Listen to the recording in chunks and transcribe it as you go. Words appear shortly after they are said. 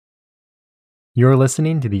You're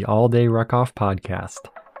listening to the All Day Ruck Off podcast,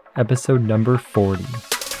 episode number 40.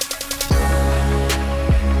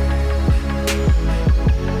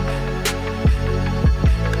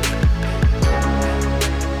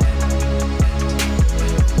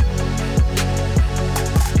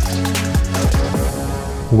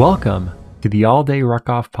 Welcome to the All Day Ruck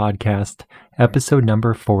Off podcast, episode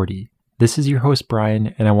number 40. This is your host,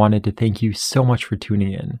 Brian, and I wanted to thank you so much for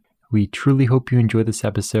tuning in. We truly hope you enjoy this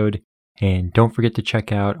episode, and don't forget to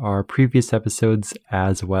check out our previous episodes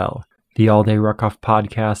as well. The All Day Ruck Off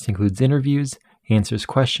podcast includes interviews, answers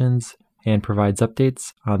questions, and provides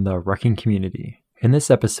updates on the rucking community. In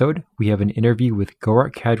this episode, we have an interview with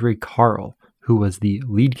GORUCK cadre Carl, who was the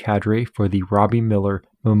lead cadre for the Robbie Miller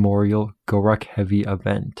Memorial GORUCK Heavy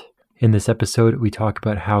event. In this episode, we talk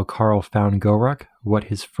about how Carl found GORUCK, what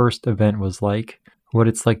his first event was like, what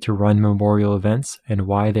it's like to run memorial events, and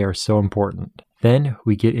why they are so important. Then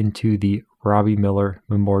we get into the Robbie Miller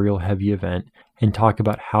Memorial Heavy event and talk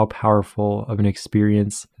about how powerful of an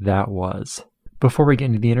experience that was. Before we get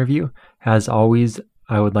into the interview, as always,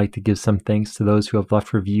 I would like to give some thanks to those who have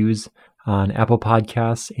left reviews on Apple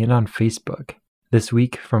Podcasts and on Facebook. This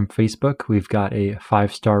week from Facebook, we've got a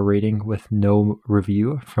 5-star rating with no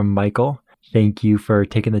review from Michael. Thank you for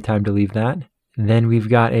taking the time to leave that. And then we've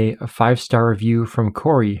got a 5-star review from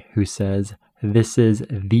Corey, who says, "This is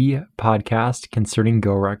the podcast concerning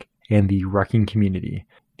GORUCK and the rucking community.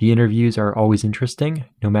 The interviews are always interesting,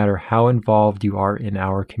 no matter how involved you are in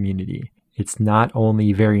our community. It's not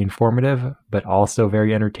only very informative, but also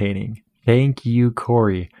very entertaining." Thank you,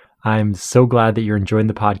 Corey. I'm so glad that you're enjoying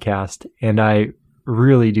the podcast, and I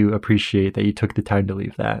really do appreciate that you took the time to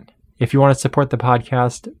leave that. If you want to support the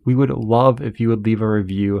podcast, we would love if you would leave a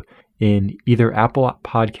review in either Apple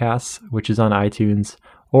Podcasts, which is on iTunes,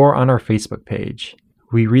 or on our Facebook page.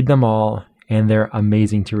 We read them all, and they're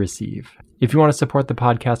amazing to receive. If you want to support the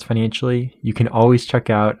podcast financially, you can always check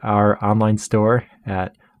out our online store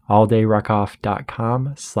at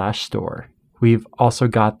alldayruckoff.com/store. We've also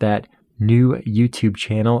got that new YouTube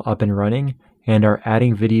channel up and running and are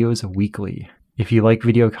adding videos weekly. If you like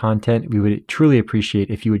video content, we would truly appreciate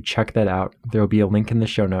if you would check that out. There will be a link in the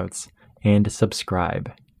show notes, and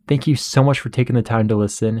subscribe. Thank you so much for taking the time to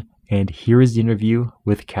listen, and here is the interview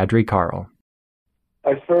with Cadre Carl.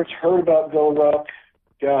 I first heard about GORUCK,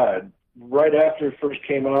 right after it first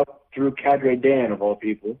came out through Cadre Dan, of all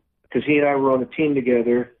people, because he and I were on a team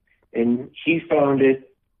together, and he found it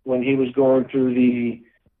when he was going through the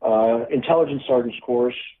intelligence sergeant's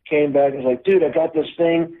course, came back and was like, "Dude, I got this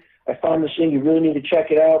thing. I found this thing. You really need to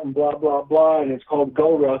check it out," and blah, blah, blah, and it's called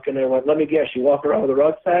GORUCK. And I went, "Let me guess, you walk around with a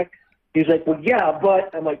rucksack?" He's like, "Well, yeah,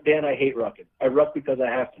 but..." I'm like, "Dan, I hate rucking. I ruck because I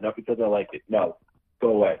have to, not because I like it. No, go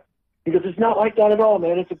away." He goes, "It's not like that at all,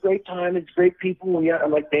 man. It's a great time. It's great people." Yeah,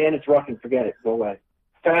 I'm like, "Dan, it's rucking. Forget it. Go away."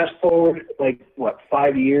 Fast forward,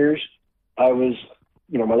 5 years. I was,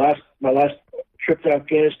 my last trip to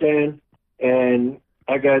Afghanistan, and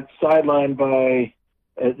I got sidelined by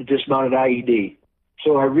the dismounted IED.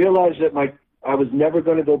 So I realized that I was never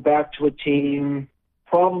going to go back to a team,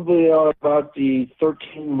 probably about the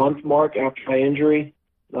 13-month mark after my injury.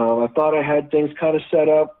 I thought I had things kind of set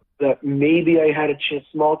up that maybe I had a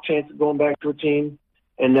small chance of going back to a team.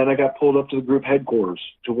 And then I got pulled up to the group headquarters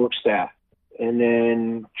to work staff. And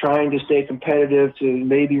then trying to stay competitive to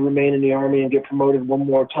maybe remain in the Army and get promoted one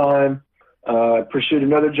more time. Pursued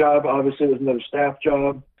another job. Obviously, it was another staff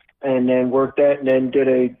job. And then worked that, and then did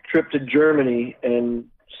a trip to Germany. And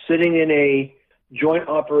sitting in a joint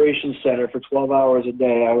operations center for 12 hours a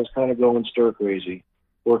day, I was kind of going stir crazy,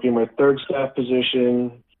 working my third staff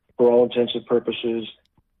position for all intents and purposes,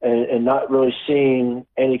 and not really seeing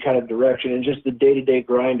any kind of direction, and just the day-to-day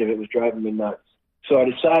grind of it was driving me nuts. So I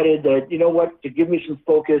decided that, to give me some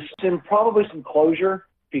focus and probably some closure,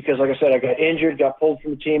 because like I said, I got injured, got pulled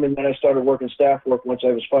from the team, and then I started working staff work once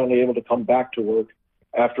I was finally able to come back to work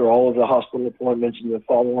after all of the hospital appointments and the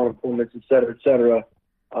follow-on appointments, et cetera, et cetera.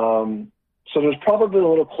 So there's probably a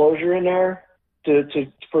little closure in there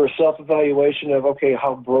for a self-evaluation of, okay,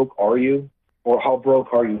 how broke are you, or how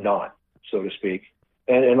broke are you not, so to speak.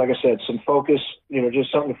 And like I said, some focus,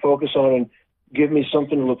 just something to focus on and give me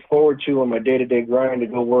something to look forward to on my day-to-day grind to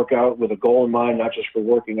go work out with a goal in mind, not just for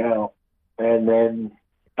working out. And then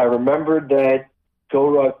I remembered that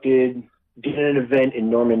GORUCK did an event in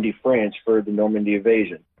Normandy, France for the Normandy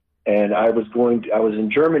invasion. And I was in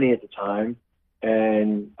Germany at the time,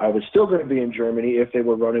 and I was still going to be in Germany if they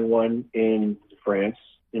were running one in France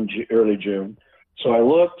in early June. So I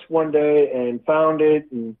looked one day and found it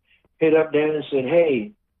and hit up Dan and said,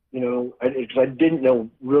 "Hey, because I didn't know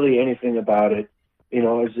really anything about it.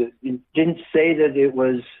 It didn't say that it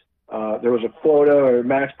was there was a quota or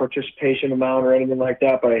max participation amount or anything like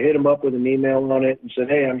that, but I hit him up with an email on it and said,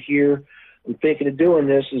 hey, I'm here. I'm thinking of doing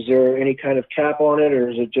this. Is there any kind of cap on it, or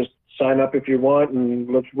is it just sign up if you want and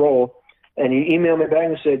let's roll? And he emailed me back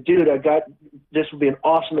and said, dude, this would be an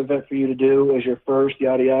awesome event for you to do as your first,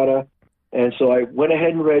 yada, yada. And so I went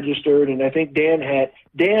ahead and registered, and I think Dan had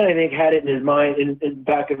it in his mind, in the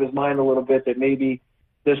back of his mind a little bit, that maybe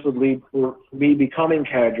this would lead for me becoming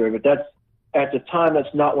cadre, but at the time,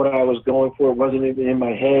 that's not what I was going for. It wasn't even in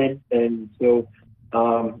my head. And so,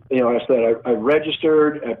 I said, I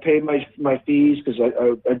registered, I paid my fees because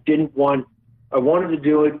I wanted to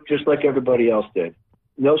do it just like everybody else did.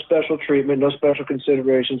 No special treatment, no special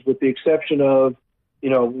considerations, with the exception of,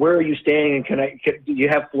 where are you staying, and do you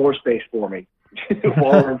have floor space for me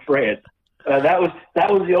while we're in France? That was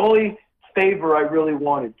the only favor I really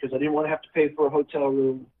wanted, because I didn't want to have to pay for a hotel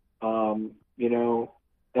room,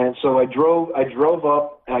 And so I drove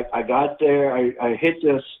up, I got there, I hit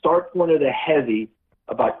the start point of the heavy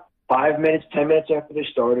about 10 minutes after they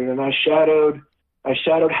started, and I shadowed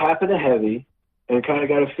half of the heavy and kind of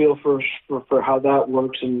got a feel for how that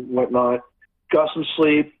works and whatnot. Got some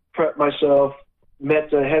sleep, prepped myself, met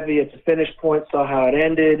the heavy at the finish point, saw how it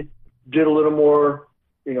ended, did a little more,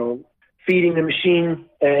 feeding the machine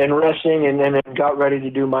and resting, and then got ready to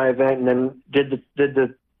do my event, and then did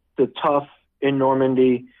the tough in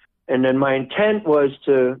Normandy. And then my intent was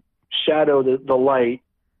to shadow the light,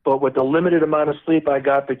 but with the limited amount of sleep I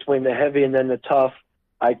got between the heavy and then the tough,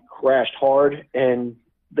 I crashed hard, and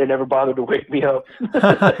they never bothered to wake me up.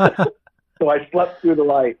 So I slept through the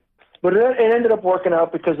light. But it ended up working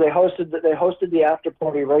out because they hosted the after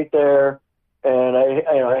party right there. And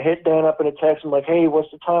I hit Dan up in a text. I'm like, hey, what's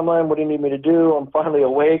the timeline? What do you need me to do? I'm finally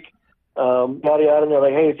awake. Yada yada. And they're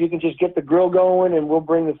like, hey, if you can just get the grill going and we'll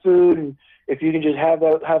bring the food, and if you can just have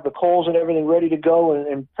the coals and everything ready to go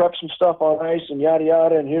and prep some stuff on ice and yada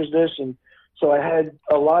yada. And here's this. And so I had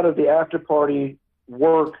a lot of the after party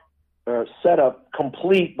work set up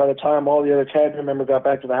complete by the time all the other cadre members got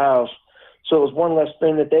back to the house. So it was one less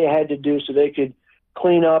thing that they had to do so they could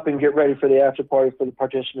clean up and get ready for the after party for the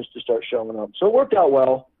participants to start showing up. So it worked out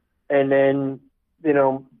well. And then,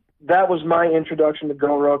 that was my introduction to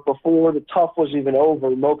GORUCK. Before the tough was even over,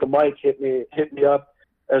 Mocha Mike hit me up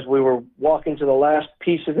as we were walking to the last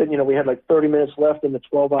piece of it. We had like 30 minutes left in the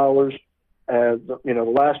 12 hours. The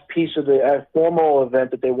last piece of the formal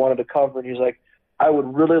event that they wanted to cover. And he's like, I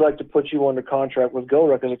would really like to put you under contract with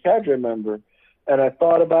GORUCK as a cadre member. And I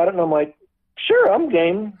thought about it, and I'm like, sure, I'm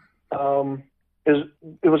game.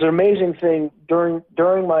 It was an amazing thing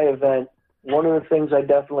during my event. One of the things I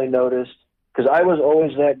definitely noticed, because I was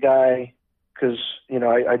always that guy, because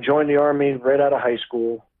I joined the Army right out of high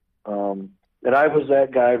school, and I was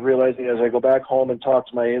that guy realizing as I go back home and talk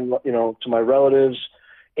to my relatives,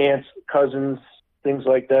 aunts, cousins, things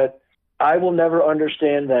like that, I will never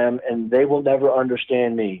understand them, and they will never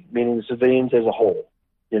understand me, meaning the civilians as a whole,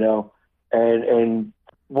 and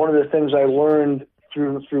one of the things I learned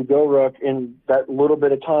through GORUCK in that little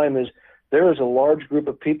bit of time is there is a large group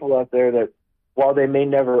of people out there that, while they may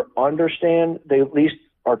never understand, they at least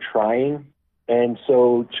are trying. And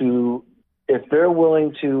so if they're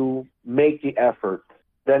willing to make the effort,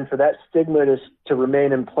 then for that stigma to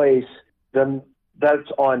remain in place, then that's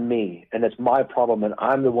on me, and it's my problem, and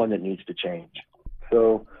I'm the one that needs to change.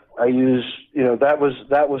 So I use, that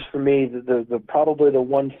was for me the probably the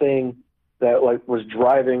one thing that was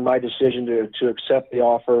driving my decision to accept the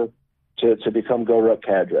offer to become GORUCK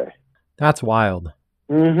cadre. That's wild.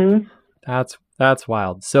 Mm-hmm. That's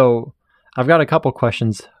wild. So I've got a couple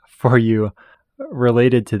questions for you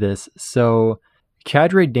related to this. So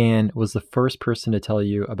Cadre Dan was the first person to tell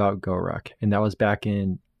you about GORUCK, and that was back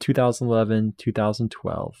in 2011,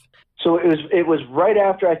 2012. So it was right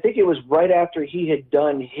after, I think it was right after he had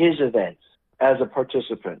done his events as a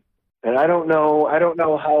participant. And I don't know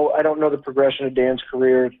the progression of Dan's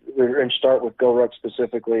career and start with GORUCK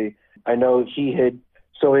specifically. I know it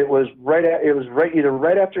was either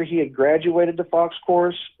right after he had graduated the Fox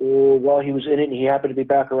course, or while he was in it and he happened to be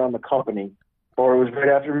back around the company, or it was right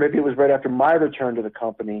after my return to the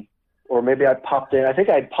company, or maybe I popped in. I think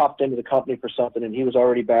I had popped into the company for something and he was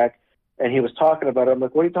already back and he was talking about it. I'm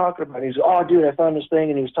like, what are you talking about? And he's, oh dude, I found this thing,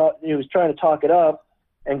 and he was trying to talk it up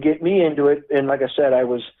and get me into it. And like I said,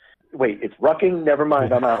 it's rucking. Never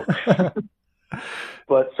mind, I'm out.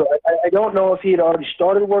 But so I don't know if he had already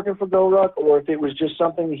started working for GORUCK or if it was just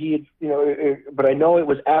something he had, but I know it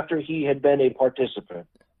was after he had been a participant.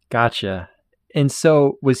 Gotcha. And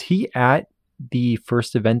so was he at the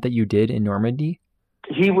first event that you did in Normandy?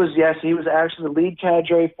 He was, yes. He was actually the lead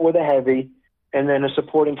cadre for the heavy and then a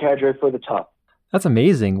supporting cadre for the tough. That's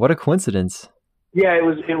amazing. What a coincidence. Yeah,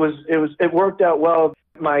 it worked out well.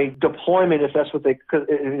 My deployment, if that's what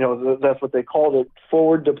that's what they called it,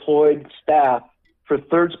 forward deployed staff for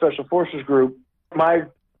 3rd Special Forces Group. My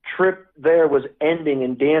trip there was ending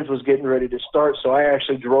and Dan's was getting ready to start, so I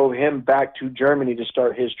actually drove him back to Germany to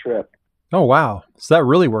start his trip. Oh, wow. So that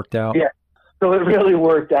really worked out. Yeah, so it really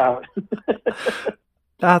worked out.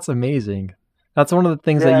 That's amazing. That's one of the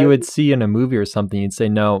things that you would see in a movie or something. You'd say,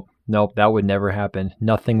 no, that would never happen.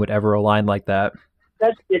 Nothing would ever align like that.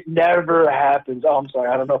 It never happens. Oh, I'm sorry.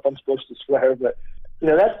 I don't know if I'm supposed to swear, but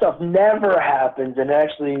that stuff never happens. And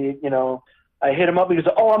actually, I hit him up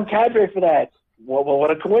because, I'm cadre for that. Well, what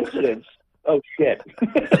a coincidence. Oh, shit.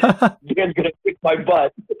 Dan's going to kick my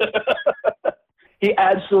butt. He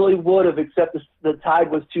absolutely would have, except the tide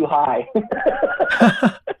was too high.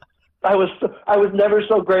 I was never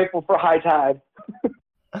so grateful for high tide.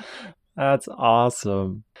 That's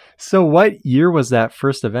awesome. So what year was that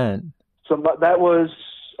first event? So that was,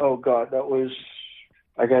 I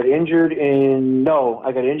got injured in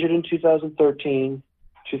 2013,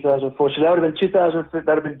 2004. So that would have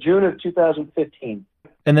been June of 2015.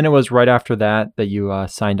 And then it was right after that you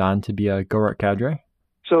signed on to be a GORUCK cadre?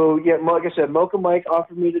 So yeah, like I said, Mocha Mike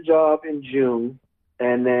offered me the job in June,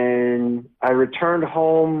 and then I returned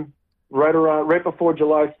home right before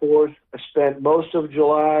July 4th. I spent most of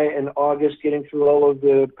July and August getting through all of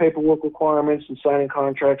the paperwork requirements and signing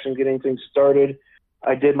contracts and getting things started.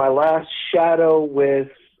 I did my last shadow with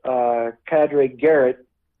Cadre Garrett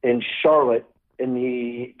in Charlotte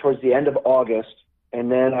towards the end of August, and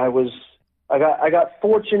then I got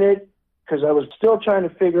fortunate because I was still trying to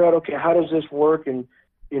figure out, okay, how does this work? And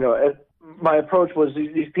my approach was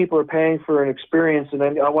these people are paying for an experience, and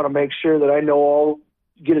I want to make sure that I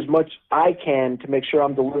get as much I can to make sure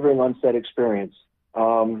I'm delivering on said experience.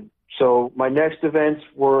 So my next events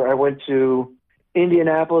were, I went to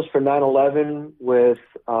Indianapolis for 9/11 with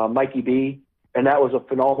Mikey B, and that was a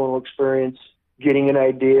phenomenal experience, getting an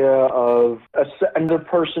idea of another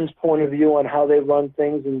person's point of view on how they run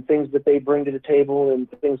things and things that they bring to the table and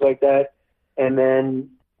things like that. And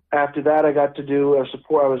then after that, I got to do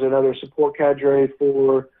I was another support cadre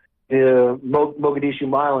for the Mogadishu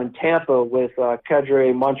Mile in Tampa with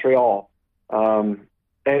Cadre Montreal, and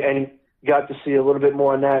got to see a little bit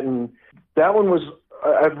more on that. And that one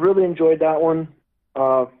I've really enjoyed that one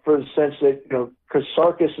for the sense that, because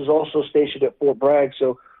Sarkis is also stationed at Fort Bragg,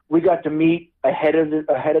 so we got to meet ahead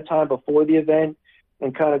of time before the event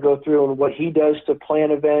and kind of go through and what he does to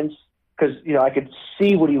plan events. Because, I could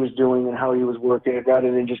see what he was doing and how he was working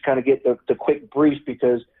rather than just kind of get the quick brief.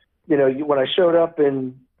 Because, when I showed up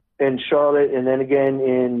in Charlotte and then again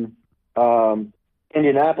in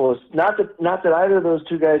Indianapolis, not that either of those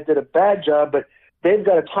two guys did a bad job, but they've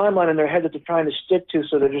got a timeline in their head that they're trying to stick to,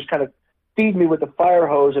 so they're just kind of feed me with the fire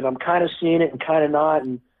hose, and I'm kind of seeing it and kind of not.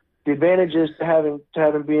 And the advantage is to having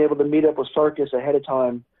being able to meet up with Sarkis ahead of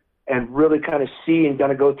time and really kind of see and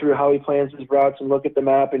kind of go through how he plans his routes and look at the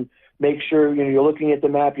map and make sure, you're looking at the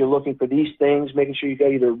map, you're looking for these things, making sure you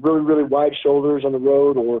got either really, really wide shoulders on the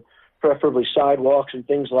road or preferably sidewalks and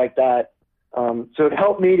things like that. So it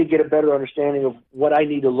helped me to get a better understanding of what I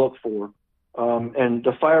need to look for. And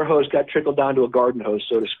the fire hose got trickled down to a garden hose,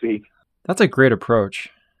 so to speak. That's a great approach.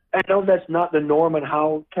 I know that's not the norm on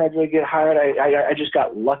how cadre get hired. I just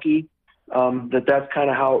got lucky that's kind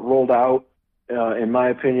of how it rolled out, in my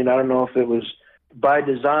opinion. I don't know if it was by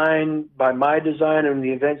my design and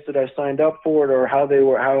the events that I signed up for it, or how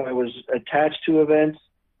I was attached to events.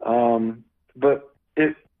 But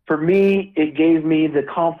for me, it gave me the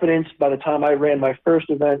confidence by the time I ran my first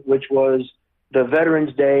event, which was the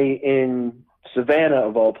Veterans Day in Savannah,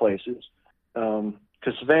 of all places.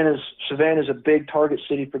 Because Savannah's a big target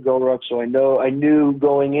city for GORUCK, so I knew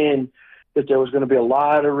going in that there was going to be a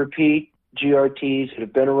lot of repeat GRTs that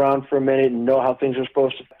have been around for a minute and know how things are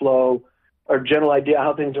supposed to flow, or general idea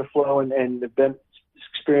how things are flowing, and have been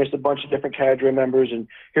experienced a bunch of different cadre members, and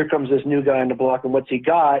here comes this new guy on the block, and what's he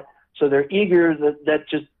got? So they're eager. That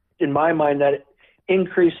just, in my mind, that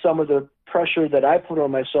increased some of the pressure that I put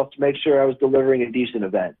on myself to make sure I was delivering a decent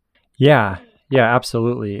event. Yeah,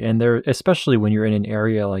 absolutely. And especially when you're in an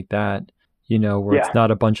area like that, where it's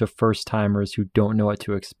not a bunch of first timers who don't know what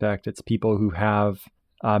to expect. It's people who have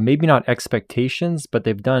maybe not expectations, but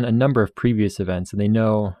they've done a number of previous events and they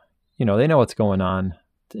know what's going on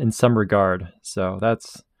in some regard. So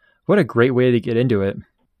what a great way to get into it.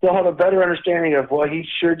 They'll have a better understanding of, well, he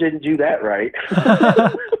sure didn't do that right.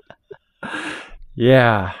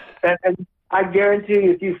 Yeah. And I guarantee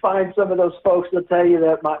you, if you find some of those folks, they'll tell you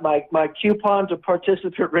that my coupon to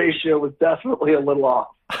participant ratio was definitely a little off.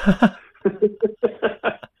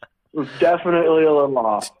 was definitely a little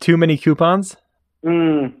off. Too many coupons?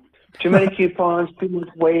 Too many coupons, too much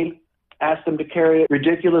weight. Asked them to carry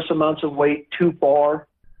ridiculous amounts of weight too far,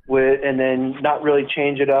 and then not really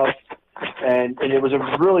change it up. And it was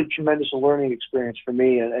a really tremendous learning experience for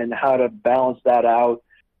me, and how to balance that out.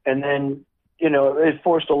 And then, it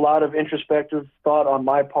forced a lot of introspective thought on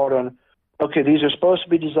my part on, okay, these are supposed to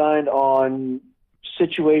be designed on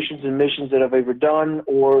situations and missions that I've ever done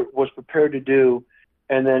or was prepared to do.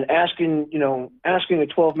 And then asking a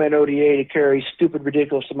 12-man ODA to carry stupid,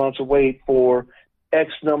 ridiculous amounts of weight for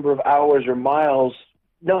X number of hours or miles,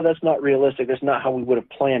 no, that's not realistic. That's not how we would have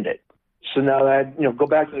planned it. So now that, go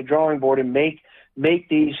back to the drawing board and make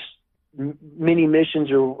these mini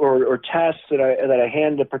missions or tasks that I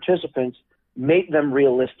hand to participants, make them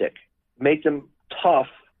realistic, make them tough,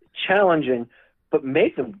 challenging, but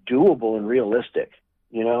make them doable and realistic,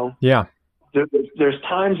 Yeah. There's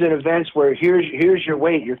times in events where here's your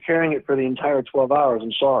weight, you're carrying it for the entire 12 hours,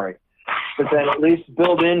 I'm sorry. But then at least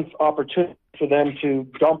build in opportunity for them to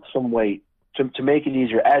dump some weight to make it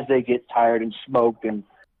easier as they get tired and smoked and,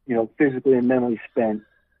 physically and mentally spent.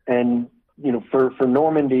 And, for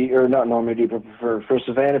Normandy, or not Normandy, but for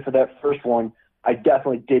Savannah, for that first one, I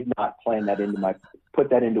definitely did not plan that put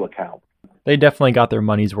that into account. They definitely got their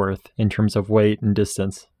money's worth in terms of weight and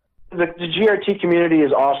distance. The GRT community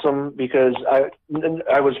is awesome because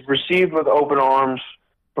I was received with open arms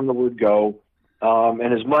from the word go.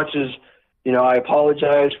 And as much as, I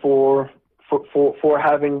apologize for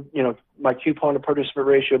having, my coupon to participant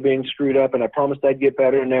ratio being screwed up, and I promised I'd get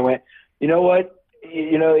better. And they went, you know what?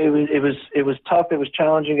 It was tough. It was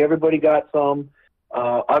challenging. Everybody got some.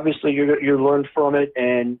 Obviously you learned from it,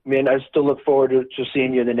 and man, I still look forward to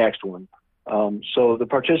seeing you in the next one. So the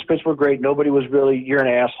participants were great. Nobody was really, you're an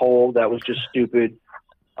asshole. That was just stupid.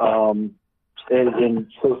 So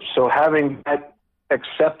having that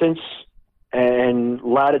acceptance and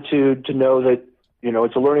latitude to know that,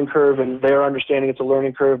 it's a learning curve, and they're understanding it's a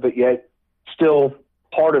learning curve, but yet still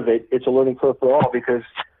part of it, it's a learning curve for all, because,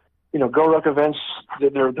 GORUCK events,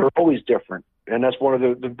 they're always different. And that's one of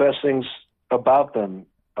the best things about them.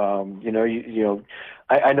 I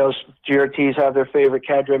know GRTs have their favorite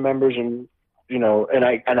cadre members, and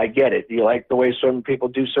and I get it. You like the way certain people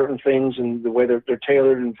do certain things and the way they're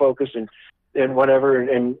tailored and focused and whatever.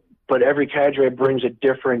 But every cadre brings a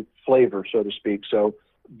different flavor, so to speak. So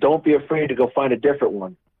don't be afraid to go find a different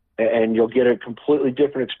one, and you'll get a completely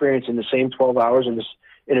different experience in the same 12 hours in the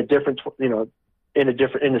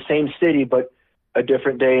same city, but a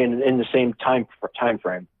different day and in the same time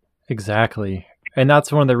frame. Exactly. And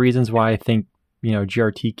that's one of the reasons why I think,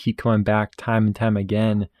 GRT keep coming back time and time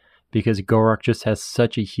again, because GORUCK just has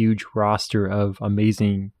such a huge roster of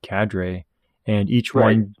amazing cadre, and each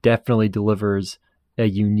one definitely delivers a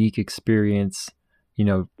unique experience,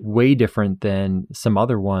 way different than some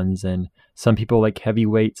other ones. And some people like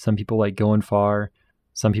heavyweight, some people like going far,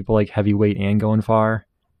 some people like heavyweight and going far.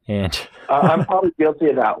 And I'm probably guilty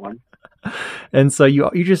of that one. And so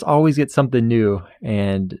you just always get something new,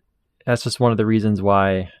 and that's just one of the reasons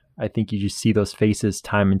why I think you just see those faces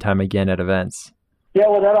time and time again at events. Yeah,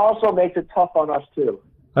 well, that also makes it tough on us too.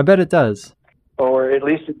 I bet it does. Or at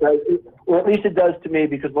least it does. Or at least it does to me,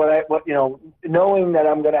 because knowing that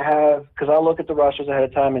I'm going to have, because I'll look at the rosters ahead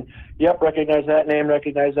of time and, recognize that name,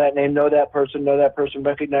 know that person,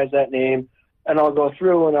 recognize that name, and I'll go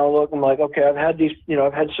through and I'll look. I'm like, okay, I've had these,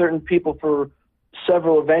 I've had certain people for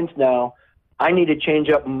several events now. I need to change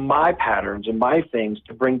up my patterns and my things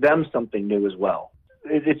to bring them something new as well.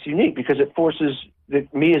 It's unique because it forces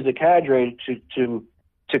me as the cadre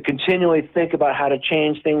to continually think about how to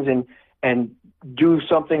change things and do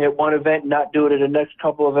something at one event, not do it at the next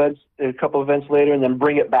couple events later, and then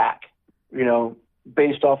bring it back,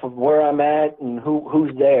 based off of where I'm at and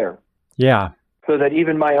who's there. Yeah. So that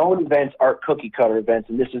even my own events aren't cookie cutter events,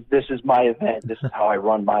 and this is my event. This is how I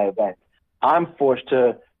run my event. I'm forced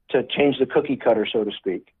to change the cookie cutter, so to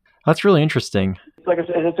speak. That's really interesting. Like I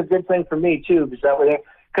said, it's a good thing for me too,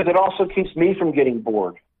 because it also keeps me from getting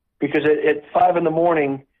bored. Because at 5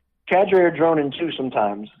 a.m, cadre are droning too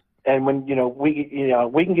sometimes, and when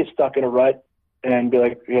we can get stuck in a rut and be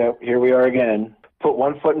like, here we are again. Put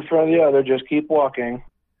one foot in front of the other, just keep walking.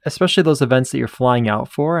 Especially those events that you're flying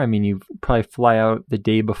out for. I mean, you probably fly out the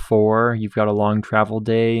day before. You've got a long travel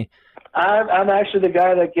day. I'm actually the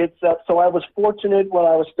guy that gets up. So I was fortunate while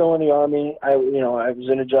I was still in the Army. I was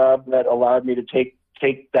in a job that allowed me to take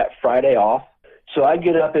that Friday off. So I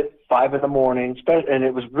get up at 5 a.m, and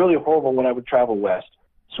it was really horrible when I would travel west.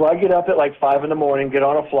 So I get up at like 5 a.m, get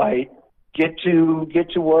on a flight, get to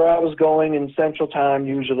where I was going in Central Time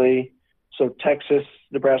usually. So Texas,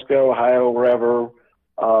 Nebraska, Ohio, wherever.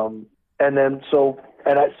 And then so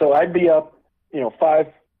I'd be up,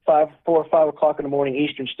 4 or 5 o'clock in the morning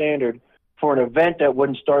Eastern Standard for an event that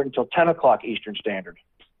wouldn't start until 10 o'clock Eastern Standard.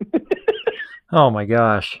 Oh my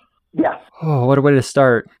gosh. Yeah. Oh, what a way to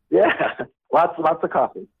start. Yeah. Lots of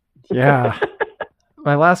coffee. Yeah.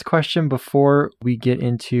 My last question before we get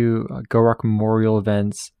into GoRuck Memorial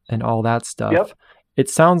events and all that stuff. Yep. It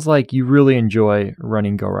sounds like you really enjoy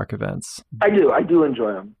running GoRuck events. I do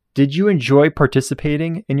enjoy them. Did you enjoy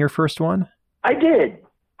participating in your first one? I did.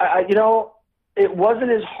 It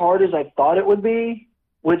wasn't as hard as I thought it would be,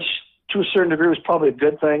 which to a certain degree was probably a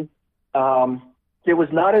good thing. It was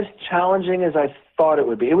not as challenging as I thought it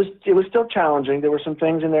would be. It was still challenging. There were some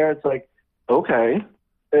things in there. It's like, okay.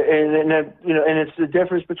 And it's the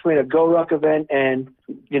difference between a GoRuck event and,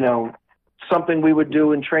 something we would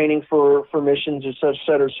do in training for missions, et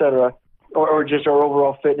cetera, or just our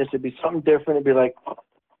overall fitness. It'd be something different. It'd be like,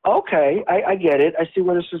 okay, I get it. I see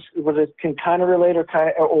where whether it can kind of relate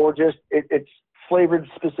or just it's flavored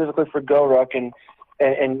specifically for GoRuck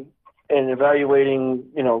and evaluating,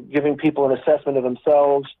 giving people an assessment of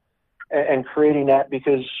themselves and creating that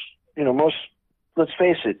because, let's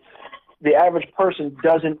face it, the average person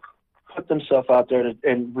doesn't put themselves out there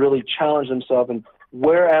and really challenge themselves and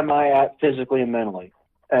where am I at physically and mentally?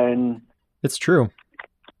 And it's true.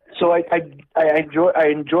 So I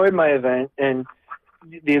enjoyed my event, and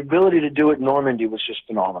the ability to do it in Normandy was just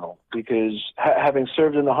phenomenal because having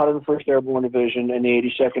served in the 101st Airborne Division and the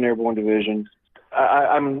 82nd Airborne Division,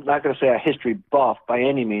 I'm not going to say a history buff by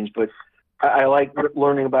any means, but I like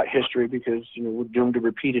learning about history because we're doomed to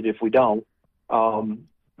repeat it if we don't.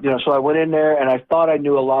 So I went in there and I thought I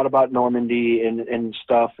knew a lot about Normandy and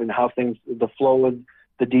stuff and how the flow of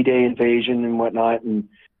the D-Day invasion and whatnot, and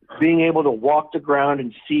being able to walk the ground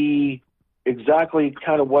and see exactly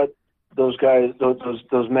kind of what those guys,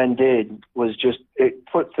 those men did was just, it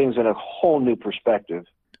put things in a whole new perspective.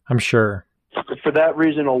 I'm sure. For that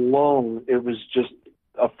reason alone, it was just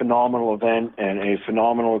a phenomenal event and a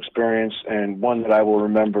phenomenal experience and one that I will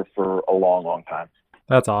remember for a long, long time.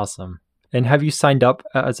 That's awesome. And have you signed up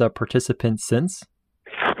as a participant since?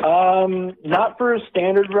 Not for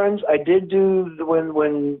standard runs. I did do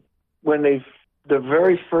when the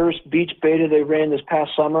very first beach beta they ran this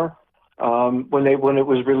past summer. When it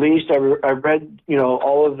was released, I read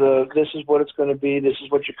all of this is what it's going to be. This is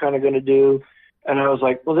what you're kind of going to do, and I was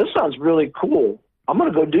like, well, this sounds really cool. I'm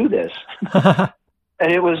going to go do this.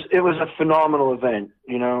 And it was a phenomenal event.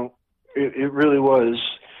 It really was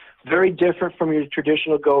very different from your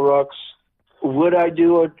traditional GoRucks. Would I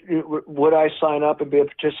sign up and be a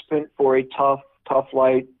participant for a tough,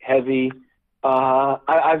 light, heavy?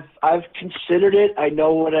 I've considered it. I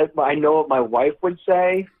know what my wife would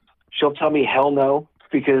say. She'll tell me hell no,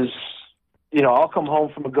 because I'll come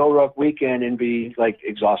home from a GoRuck weekend and be like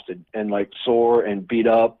exhausted and like sore and beat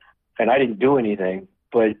up, and I didn't do anything.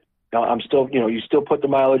 But I'm still, you still put the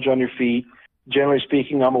mileage on your feet. Generally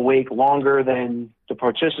speaking, I'm awake longer than the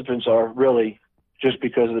participants are, really, just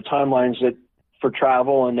because of the timelines for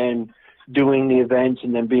travel and then doing the events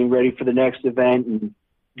and then being ready for the next event and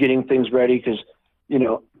getting things ready. Because,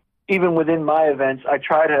 even within my events, I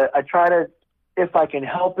try to, if I can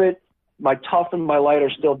help it, my tough and my light are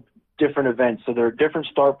still different events. So there are different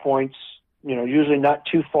start points, usually not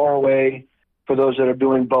too far away for those that are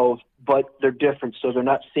doing both, but they're different. So they're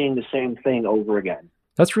not seeing the same thing over again.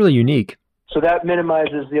 That's really unique. So that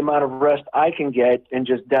minimizes the amount of rest I can get and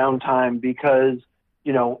just downtime because,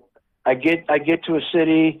 I get to a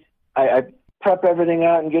city, I prep everything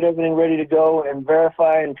out and get everything ready to go and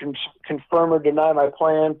verify and confirm or deny my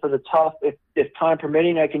plan for the tough. If time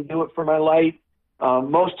permitting, I can do it for my light.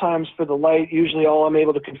 Most times for the light, usually all I'm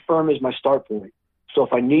able to confirm is my start point. So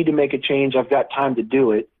if I need to make a change, I've got time to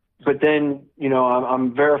do it. But then,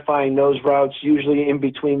 I'm verifying those routes usually in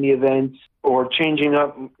between the events or changing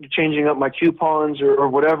up my coupons or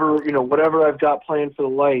whatever, whatever I've got planned for the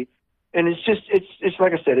light. And it's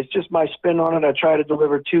like I said, it's just my spin on it. I try to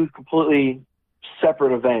deliver two completely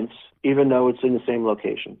separate events, even though it's in the same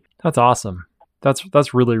location. That's awesome.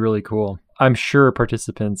 That's really, really cool. I'm sure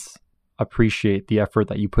participants appreciate the effort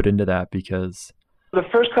that you put into that because the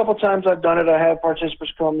first couple times I've done it, I have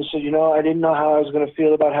participants come and say, I didn't know how I was going to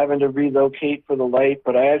feel about having to relocate for the light,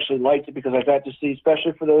 but I actually liked it because I got to see,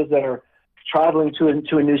 especially for those that are traveling to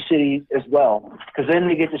a new city as well, because then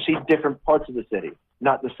they get to see different parts of the city,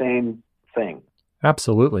 not the same thing.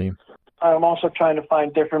 Absolutely. I'm also trying to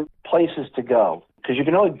find different places to go because you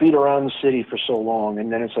can only beat around the city for so long,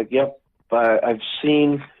 and then it's like, yep, I've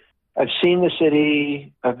seen the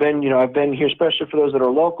city. I've been here, especially for those that are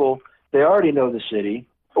local. They already know the city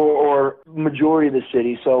or majority of the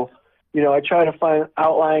city. So I try to find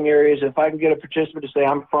outlying areas. If I can get a participant to say,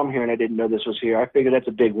 I'm from here and I didn't know this was here, I figure that's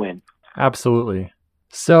a big win. Absolutely.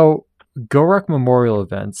 So GORUCK memorial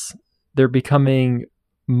events, they're becoming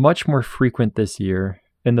much more frequent this year.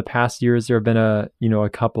 In the past years, there have been a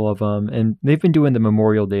couple of them, and they've been doing the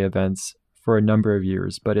Memorial Day events for a number of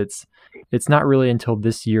years, but it's not really until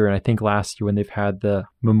this year, and I think last year, when they've had the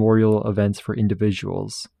memorial events for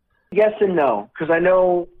individuals. Yes and no, because I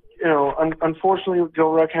know, unfortunately,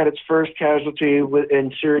 GORUCK had its first casualty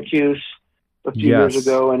in Syracuse a few years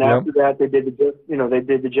ago, and after that, they did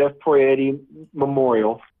the Jeff Poietti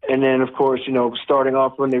Memorial, and then of course, starting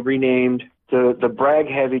off when they renamed the Bragg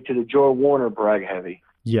Heavy to the Joe Warner Bragg Heavy.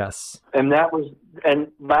 Yes. And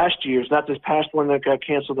last year's, not this past one that got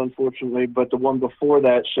canceled, unfortunately, but the one before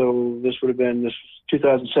that. So this would have been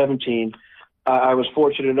 2017. I was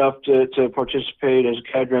fortunate enough to participate as a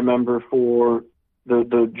cadre member for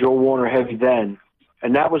the Joe Warner Heavy then.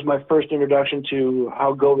 And that was my first introduction to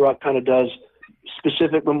how GORUCK kind of does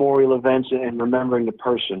specific memorial events and remembering the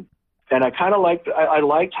person. And I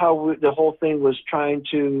liked how the whole thing was trying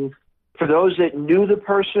to, for those that knew the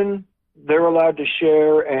person, they're allowed to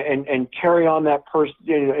share and carry on that person,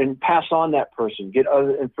 and pass on that person.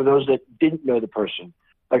 And for those that didn't know the person,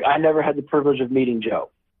 like I never had the privilege of meeting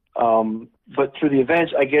Joe, but through the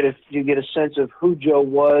events, you get a sense of who Joe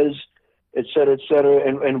was, et cetera,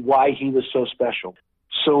 and why he was so special.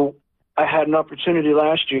 So I had an opportunity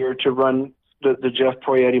last year to run the Jeff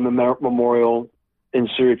Poietti Memorial in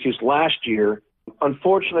Syracuse last year.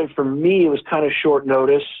 Unfortunately for me, it was kind of short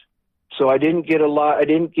notice. So I didn't get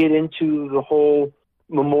into the whole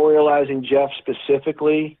memorializing Jeff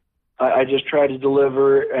specifically. I just tried to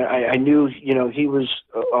deliver. I knew, he was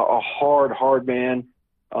a hard man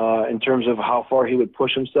in terms of how far he would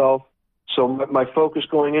push himself. So my focus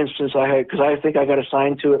going in, because I think I got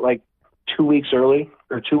assigned to it like 2 weeks early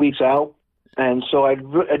or 2 weeks out. And so I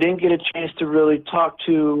didn't get a chance to really talk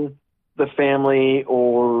to the family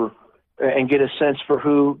and get a sense for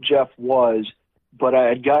who Jeff was. But I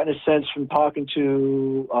had gotten a sense from talking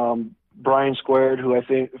to Brian Squared, who I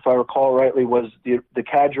think, if I recall rightly, was the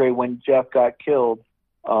cadre when Jeff got killed,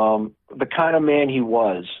 the kind of man he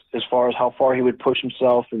was, as far as how far he would push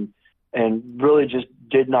himself and really just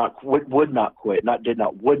would not quit.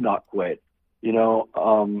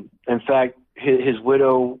 In fact, his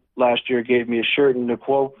widow last year gave me a shirt, and the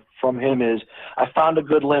quote from him is, "I found a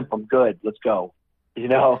good limp. I'm good. Let's go."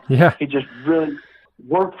 Yeah. He just really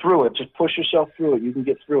work through it. Just push yourself through it. You can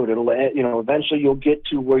get through it. It'll, eventually you'll get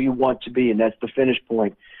to where you want to be, and that's the finish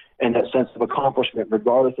point, and that sense of accomplishment,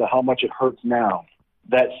 regardless of how much it hurts now.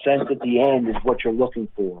 That sense at the end is what you're looking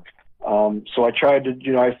for. So I tried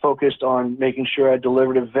to, I focused on making sure I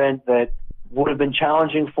delivered an event that would have been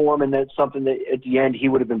challenging for him, and that's something that at the end he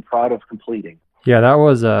would have been proud of completing. Yeah, that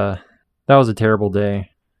was a terrible day.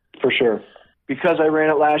 For sure. Because I ran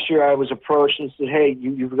it last year, I was approached and said, "Hey,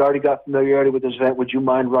 you've already got familiarity with this event. Would you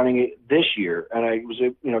mind running it this year?" And I was,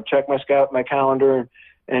 checked my calendar,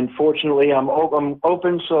 and fortunately, I'm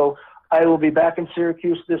open. So I will be back in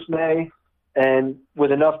Syracuse this May, and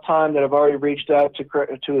with enough time that I've already reached out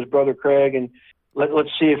to his brother Craig, and let's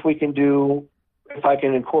see if I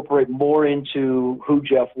can incorporate more into who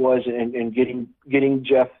Jeff was and getting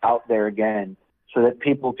Jeff out there again, so that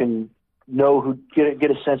people can know get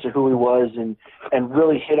a sense of who he was and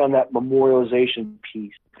really hit on that memorialization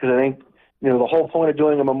piece. Because I think, the whole point of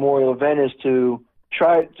doing a memorial event is to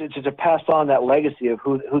try to pass on that legacy of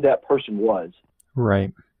who that person was.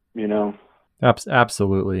 Right.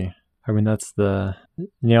 Absolutely. I mean, that's the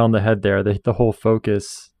nail on the head there. The whole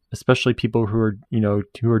focus, especially people who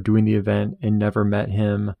are doing the event and never met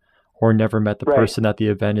him or never met the person that the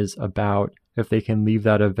event is about. If they can leave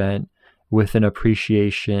that event with an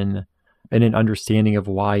appreciation and an understanding of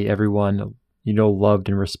why everyone, loved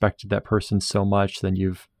and respected that person so much, then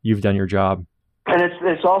you've done your job. And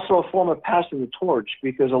it's also a form of passing the torch,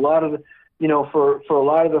 because a lot of the, for a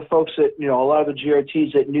lot of the folks that, a lot of the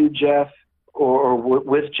GRTs that knew Jeff or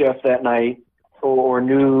with Jeff that night, or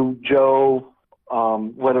knew Joe,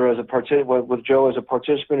 whether with Joe as a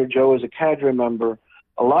participant or Joe as a cadre member,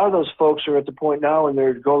 a lot of those folks are at the point now in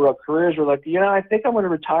their GORUCK careers where like, I think I'm going to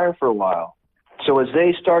retire for a while. So as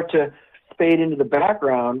they start to fade into the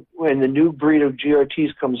background, when the new breed of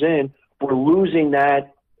GRTs comes in, we're losing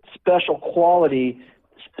that special quality,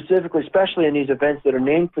 especially in these events that are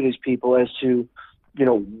named for these people, as to,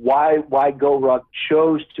 why GORUCK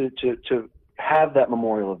chose to have that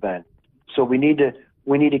memorial event. So we need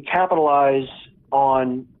to capitalize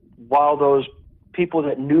on, while those people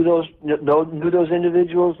that knew those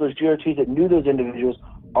individuals, those GRTs that knew those individuals,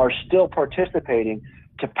 are still participating,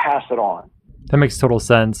 to pass it on. That makes total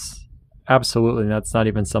sense. Absolutely. That's not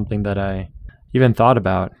even something that I even thought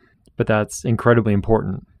about, but that's incredibly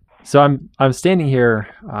important. So I'm standing here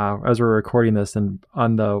as we're recording this, and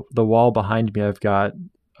on the wall behind me, I've got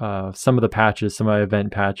some of the patches, some of my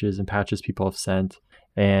event patches and patches people have sent.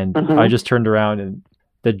 And I just turned around and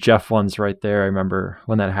the Jeff one's right there. I remember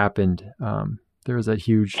when that happened. There was a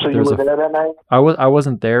huge. So you were there that night? I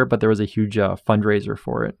wasn't there, but there was a huge fundraiser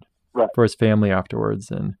for it, for his family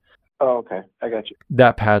afterwards. And oh, okay, I got you.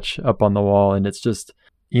 That patch up on the wall, and it's just,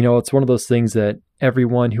 it's one of those things that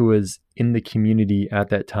everyone who was in the community at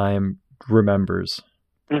that time remembers.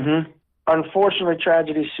 Mm-hmm. Unfortunately,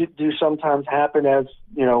 tragedies do sometimes happen, as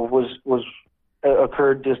was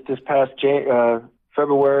occurred this past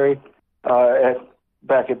February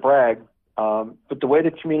back at Bragg. But the way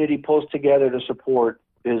the community pulls together to support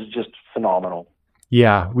is just phenomenal.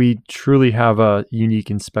 Yeah, we truly have a unique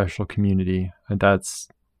and special community, and that's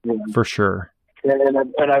for sure.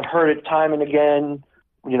 And I've heard it time and again.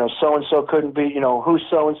 So-and-so couldn't be. Who's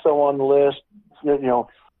so-and-so on the list?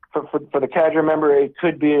 For the cadre member, it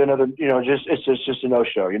could be another. It's just a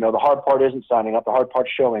no-show. The hard part isn't signing up. The hard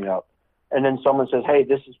part's showing up. And then someone says, "Hey,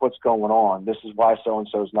 this is what's going on. This is why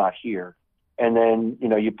so-and-so is not here." And then,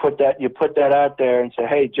 you put that out there and say,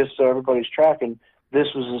 "Hey, just so everybody's tracking,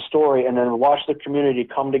 this was the story." And then watch the community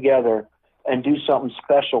come together and do something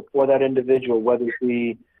special for that individual,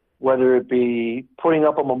 whether it be putting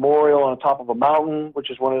up a memorial on top of a mountain,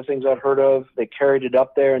 which is one of the things I've heard of. They carried it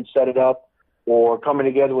up there and set it up, or coming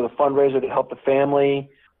together with a fundraiser to help the family,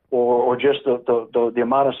 or just the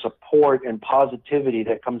amount of support and positivity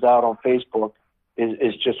that comes out on Facebook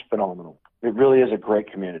is just phenomenal. It really is a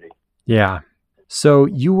great community. Yeah. So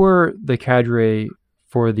you were the cadre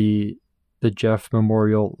for the Jeff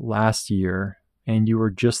Memorial last year, and you were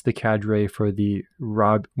just the cadre for the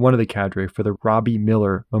Robbie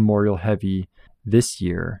Miller Memorial Heavy this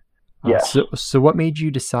year. Yes. So what made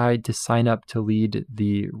you decide to sign up to lead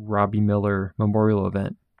the Robbie Miller Memorial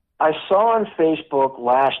event? I saw on Facebook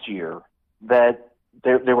last year that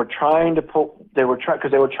they were trying to put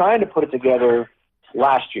it together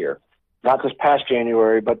last year, not this past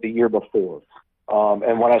January, but the year before.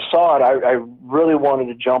 And when I saw it, I really wanted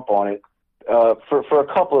to jump on it for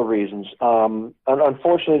a couple of reasons.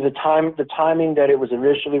 Unfortunately, the timing that it was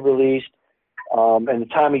initially released, and the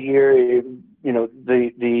time of year,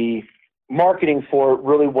 the marketing for it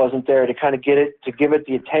really wasn't there to kind of give it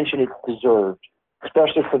the attention it deserved,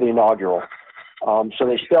 especially for the inaugural. So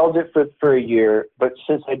they shelved it for a year, but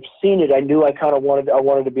since I'd seen it, I knew I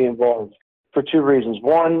wanted to be involved for two reasons.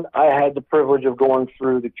 One, I had the privilege of going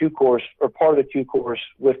through the Q course, or part of the Q course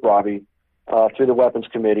with Robbie, through the weapons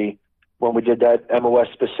committee when we did that MOS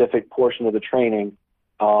specific portion of the training.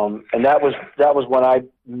 And that was when I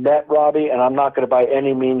met Robbie, and I'm not going to by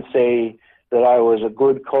any means say that I was a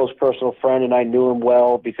good, close personal friend and I knew him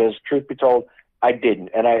well, because truth be told, I didn't.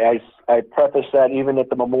 And I preface that even at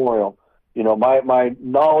the memorial. My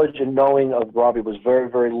knowledge and knowing of Robbie was very,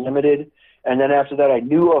 very limited. And then after that, I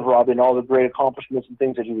knew of Robbie and all the great accomplishments and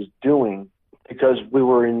things that he was doing, because we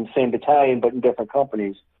were in the same battalion but in different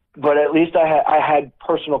companies. But at least I had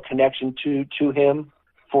personal connection to him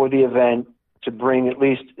for the event, to bring, at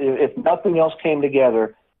least, if nothing else came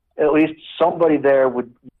together, at least somebody there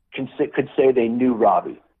could say they knew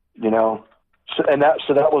Robbie, So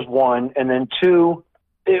that was one. And then two,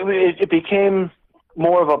 it became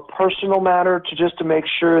more of a personal matter to make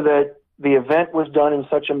sure that the event was done in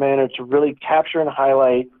such a manner to really capture and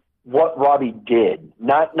highlight what Robbie did,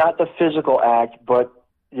 not the physical act, but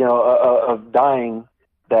of dying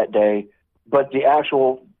that day, but the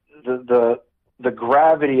actual the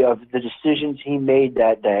gravity of the decisions he made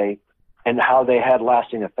that day and how they had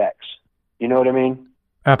lasting effects. You know what I mean?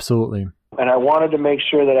 Absolutely. And I wanted to make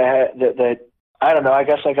sure that I had that I don't know, I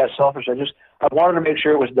guess I got selfish. I wanted to make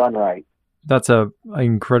sure it was done right. That's a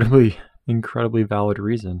incredibly valid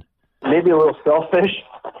reason. Maybe a little selfish,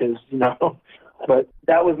 because but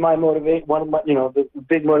that was my motivation. One of my, the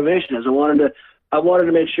big motivation is I wanted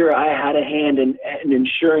to make sure I had a hand in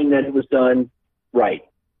ensuring that it was done right.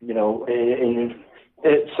 And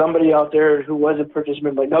somebody out there who was a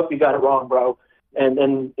participant, like, nope, you got it wrong, bro.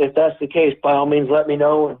 And if that's the case, by all means, let me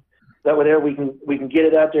know. That way, we can get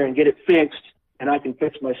it out there and get it fixed, and I can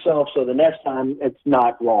fix myself, so the next time it's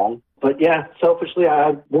not wrong. But yeah, selfishly,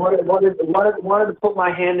 I wanted to put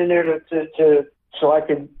my hand in there to so I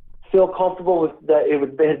could feel comfortable with that it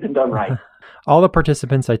had been done right. All the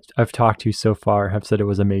participants I've talked to so far have said it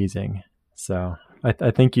was amazing. So I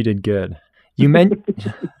think you did good. You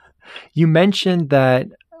mentioned that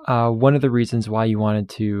one of the reasons why you wanted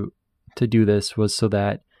to do this was so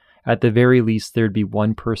that at the very least there'd be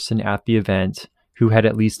one person at the event who had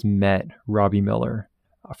at least met Robbie Miller.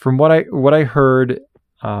 From what I heard,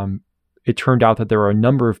 it turned out that there were a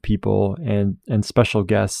number of people and special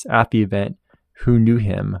guests at the event who knew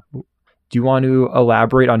him. Do you want to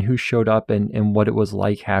elaborate on who showed up and what it was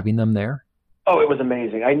like having them there? Oh, it was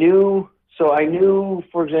amazing. I knew,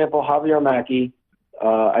 for example, Javier Mackey.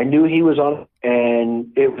 I knew he was on,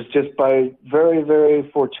 and it was just by very,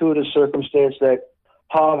 very fortuitous circumstance that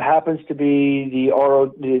Jav happens to be the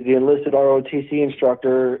enlisted ROTC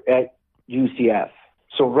instructor at UCF.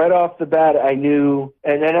 So right off the bat, I knew,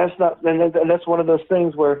 and that's one of those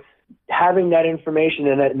things where having that information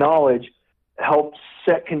and that knowledge helps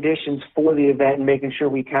set conditions for the event and making sure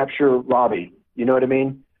we capture Robbie. You know what I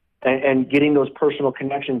mean? And getting those personal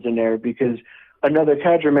connections in there, because another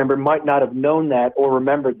cadre member might not have known that or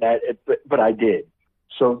remembered that, but I did.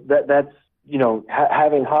 So that's,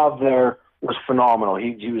 having Jav there was phenomenal.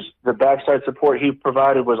 He was, the backside support he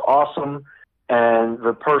provided was awesome, and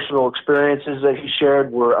the personal experiences that he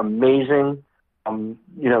shared were amazing. During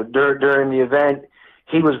the event,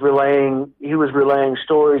 he was relaying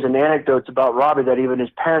stories and anecdotes about Robbie that even his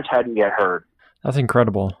parents hadn't yet heard. That's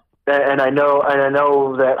incredible. And I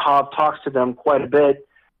know that Jav talks to them quite a bit,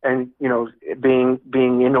 and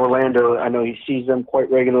being in Orlando, I know he sees them quite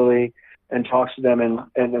regularly and talks to them, and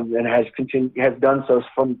has done so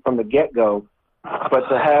from the get-go. But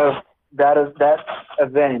to have that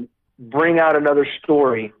event bring out another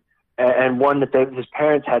story, and one that his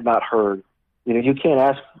parents had not heard, you can't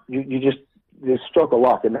ask, you just stroke a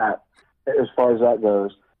luck in that, as far as that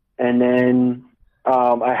goes. And then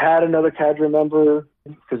I had another cadre member,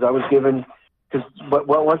 because I was given, but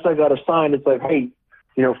once I got assigned, it's like, hey,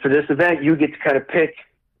 for this event, you get to kind of pick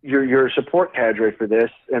your support cadre for this.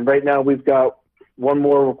 And right now we've got one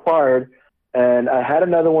more required, and I had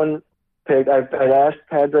another one picked. I'd asked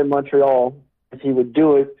Cadre Montreal if he would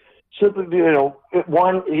do it. Simply, he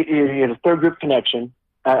had a third group connection.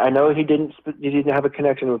 I know he didn't have a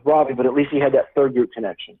connection with Robbie, but at least he had that third group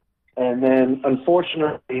connection. And then,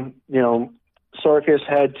 unfortunately, Sarkis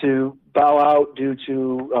had to bow out due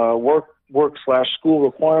to work/school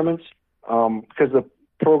requirements, because the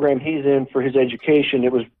program he's in for his education,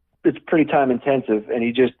 it's pretty time intensive, and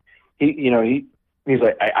he's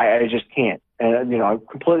like, I just can't. And I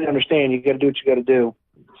completely understand. You got to do what you got to do.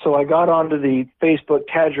 So I got onto the Facebook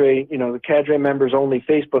cadre, the cadre members only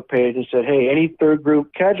Facebook page, and said, hey, any third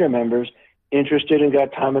group cadre members interested and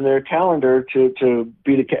got time in their calendar to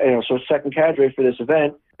be the second cadre for this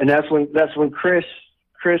event. And that's when Chris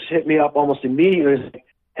hit me up almost immediately. He was like,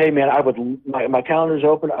 hey man, my calendar's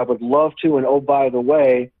open. I would love to. And oh, by the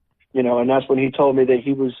way, and that's when he told me that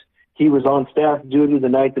he was on staff duty the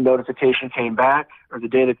night the notification came back, or the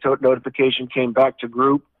day the notification came back to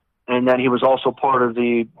group. And then he was also part of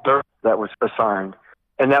the DERT that was assigned.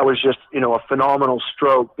 And that was just, a phenomenal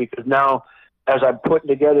stroke, because now as I'm putting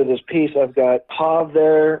together this piece, I've got Jav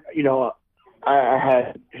there. I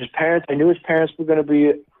had his parents. I knew his parents were going to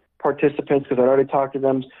be participants because I'd already talked to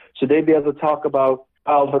them. So they'd be able to talk about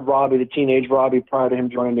childhood Robbie, the teenage Robbie prior to him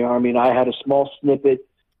joining the Army. And I had a small snippet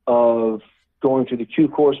of going through the Q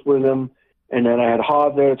course with him. And then I had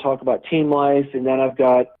Jav there to talk about team life. And then I've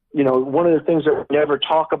got, one of the things that we never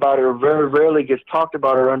talk about, or very rarely gets talked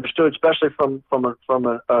about or understood, especially from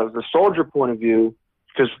the soldier point of view,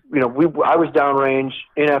 because, I was downrange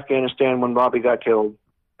in Afghanistan when Robbie got killed,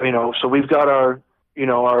 so we've got our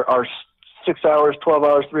 6 hours, 12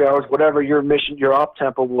 hours, 3 hours, whatever your mission, your op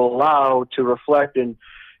tempo will allow to reflect and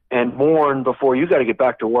mourn before you got to get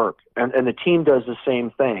back to work. And the team does the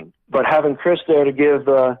same thing. But having Chris there to give,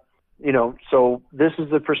 so this is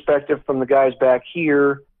the perspective from the guys back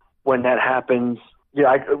here when that happens.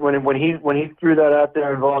 Yeah, when he threw that out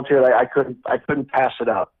there and volunteered, I couldn't pass it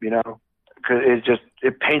up, because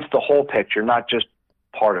it paints the whole picture, not just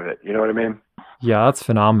part of it. You know what I mean? Yeah, that's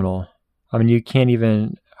phenomenal. I mean, you can't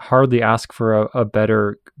even hardly ask for a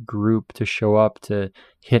better group to show up to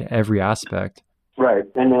hit every aspect. Right.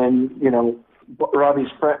 And then, Robbie's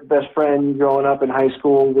best friend growing up in high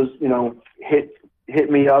school was, hit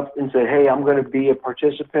me up and said, hey, I'm going to be a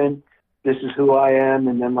participant. This is who I am.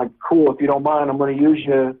 And then like, cool, if you don't mind, I'm going to use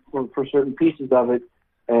you for certain pieces of it.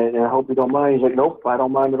 And I hope you don't mind. He's like, nope, I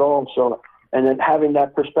don't mind at all. So, and then having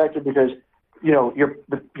that perspective, because, your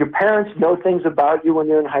parents know things about you when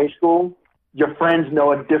you're in high school. Your friends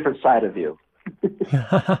know a different side of you.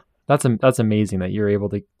 That's amazing that you're able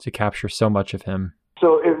to capture so much of him.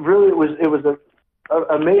 So it was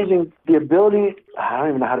amazing, the ability, I don't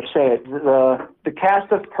even know how to say it, the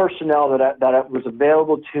cast of personnel that was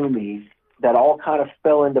available to me that all kind of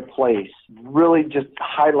fell into place really just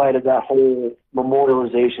highlighted that whole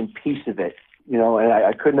memorialization piece of it. and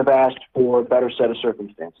I couldn't have asked for a better set of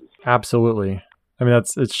circumstances. Absolutely. I mean,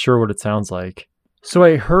 it's sure what it sounds like. So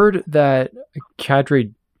I heard that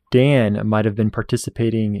Cadre Dan might have been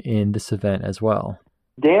participating in this event as well.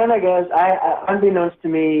 Dan, I guess, unbeknownst to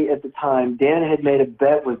me at the time, Dan had made a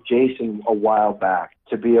bet with Jason a while back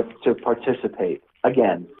to participate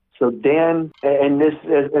again. So Dan, and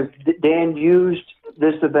Dan used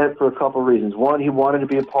this event for a couple of reasons. One, he wanted to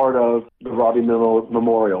be a part of the Robbie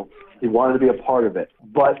Memorial. He wanted to be a part of it.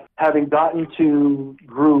 But having gotten to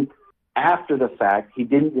group after the fact, he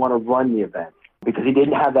didn't want to run the event because he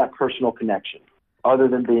didn't have that personal connection other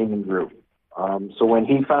than being in group. So when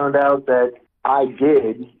he found out that I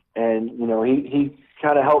did, and, he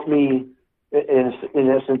kind of helped me, in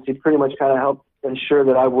essence, he pretty much kind of helped ensure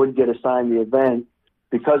that I would get assigned the event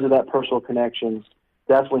because of that personal connection.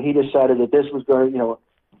 That's when he decided that this was going to,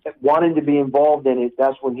 wanting to be involved in it,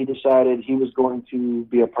 that's when he decided he was going to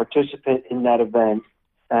be a participant in that event.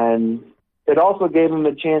 And it also gave him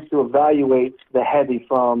a chance to evaluate the heavy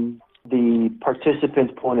from the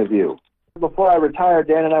participant's point of view. Before I retired,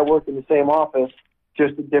 Dan and I worked in the same office,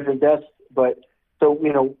 just at different desks. But so,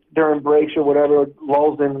 during breaks or whatever,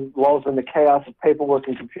 lulls in the chaos of paperwork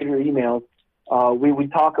and computer emails, we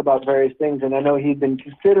talk about various things. And I know he'd been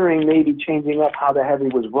considering maybe changing up how the heavy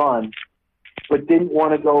was run, but didn't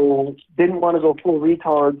want to go full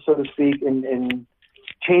retard, so to speak, and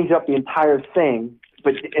change up the entire thing.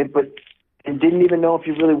 But didn't even know if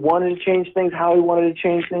he really wanted to change things, how he wanted to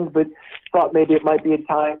change things, but thought maybe it might be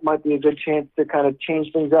a good chance to kind of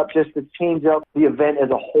change things up, just to change up the event as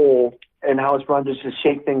a whole and how it's run, just to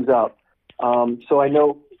shake things up. So I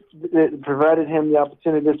know it provided him the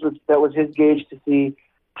opportunity. That was his gauge to see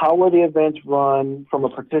how were the events run from a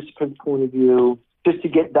participant's point of view, just to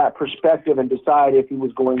get that perspective and decide if he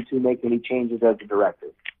was going to make any changes as a director.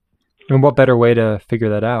 And what better way to figure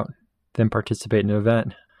that out than participate in an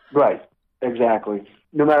event? Right, exactly.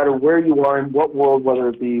 No matter where you are, in what world, whether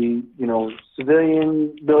it be,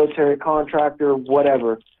 civilian, military, contractor,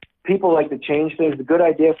 whatever, people like to change things. The good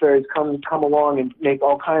idea fairies come along and make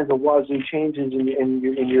all kinds of wazoo changes in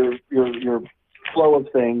your flow of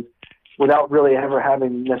things without really ever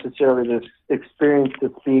having necessarily this experience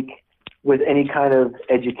to speak with any kind of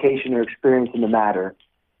education or experience in the matter.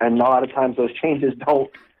 And a lot of times those changes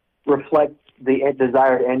don't reflect the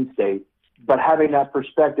desired end state. But having that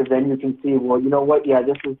perspective, then you can see, well, you know what? Yeah,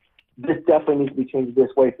 this definitely needs to be changed this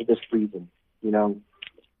way for this reason.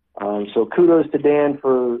 So kudos to Dan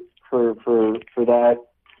for that.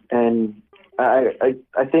 And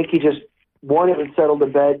I think he just, one, it would settle the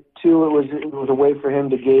bet. Two, it was a way for him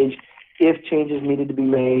to gauge if changes needed to be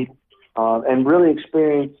made, and really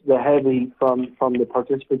experience the heavy from the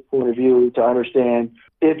participant's point of view to understand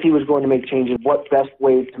if he was going to make changes, what best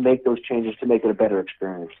ways to make those changes to make it a better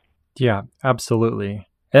experience. Yeah, absolutely.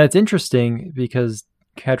 And it's interesting because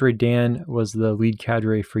Cadre Dan was the lead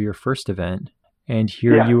cadre for your first event. And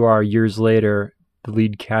here you are years later, the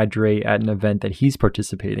lead cadre at an event that he's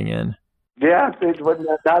participating in. Yeah,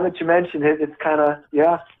 now that you mention it, it's kind of,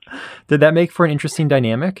 yeah. Did that make for an interesting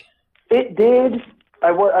dynamic? It did.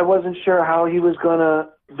 I wasn't sure how he was going to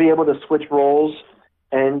be able to switch roles.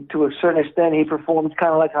 And to a certain extent, he performed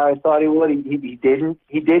kind of like how I thought he would. He didn't.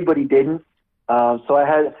 He did, but he didn't. So I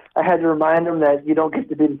had to remind him that you don't get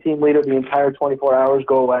to be the team leader the entire 24 hours.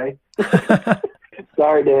 Go away.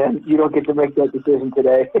 Sorry, Dan. You don't get to make that decision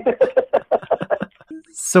today.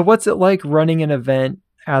 So what's it like running an event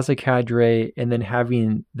as a cadre and then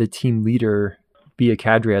having the team leader be a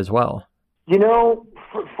cadre as well?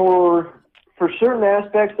 For certain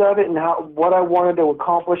aspects of it and what I wanted to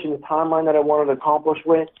accomplish in the timeline that I wanted to accomplish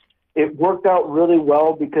with, it worked out really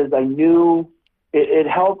well because I knew it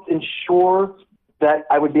helped ensure that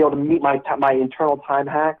I would be able to meet my internal time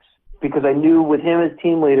hacks, because I knew with him as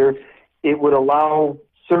team leader, it would allow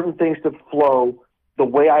certain things to flow the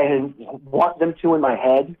way I want them to in my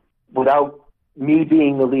head without me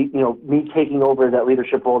being the lead, me taking over that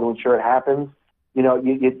leadership role to ensure it happens.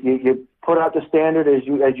 You put out the standard as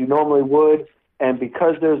you normally would, and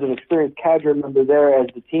because there's an experienced cadre member there as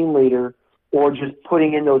the team leader, or just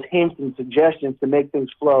putting in those hints and suggestions to make things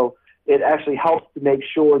flow, it actually helps to make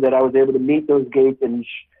sure that I was able to meet those gates and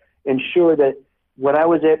ensure that when I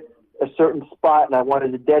was at a certain spot and I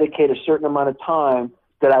wanted to dedicate a certain amount of time,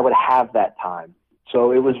 that I would have that time.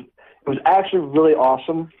 So it was actually really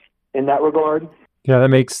awesome in that regard. Yeah, that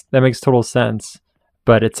makes total sense.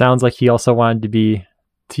 But it sounds like he also wanted to be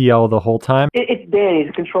TL the whole time. It's Dan. He's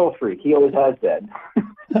a control freak. He always has been.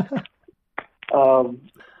 And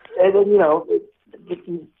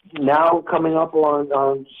then, now coming up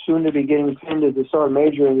on soon to be getting pinned as a sergeant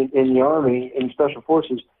major in the Army in Special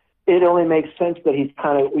Forces, it only makes sense that he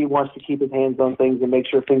wants to keep his hands on things and make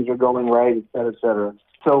sure things are going right, et cetera, et cetera.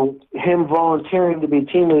 So him volunteering to be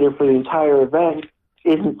team leader for the entire event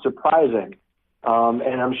isn't surprising.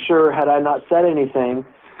 And I'm sure had I not said anything,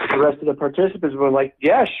 the rest of the participants were like,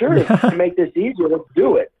 yeah, sure, to make this easier, let's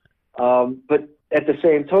do it. But at the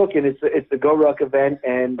same token, it's the Go Ruck event,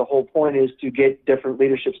 and the whole point is to get different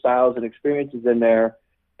leadership styles and experiences in there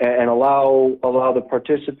and allow the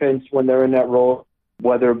participants when they're in that role,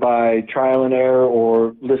 whether by trial and error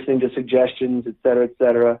or listening to suggestions, et cetera, et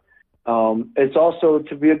cetera. It's also,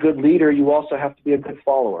 to be a good leader, you also have to be a good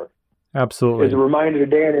follower. Absolutely. As a reminder to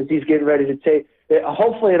Dan as he's getting ready to take,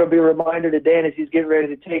 hopefully it'll be a reminder to Dan as he's getting ready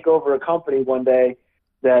to take over a company one day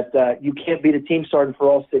that you can't be the team sergeant for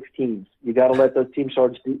all 6 teams. You got to let those team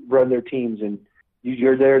sergeants run their teams, and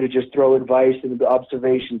you're there to just throw advice and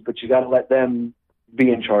observations, but you got to let them be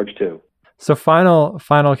in charge too. So final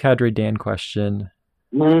Cadre Dan question.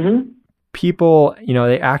 Mm-hmm. People,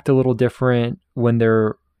 they act a little different when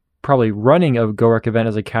they're probably running a Go Ruck event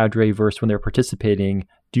as a cadre versus when they're participating.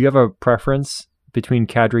 Do you have a preference between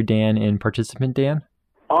Cadre Dan and participant Dan?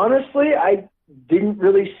 Honestly, I didn't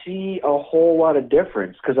really see a whole lot of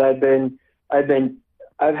difference because I've had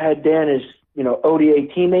Dan as, ODA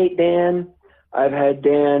teammate Dan. I've had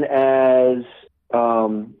Dan as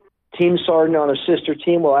team sergeant on a sister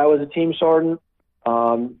team while I was a team sergeant.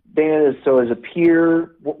 Dan is as a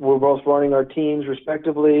peer. We're both running our teams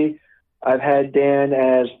respectively. I've had Dan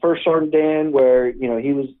as first sergeant Dan, where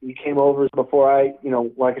he came over before I,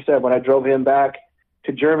 like I said, when I drove him back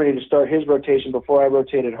to Germany to start his rotation before I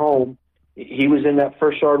rotated home, he was in that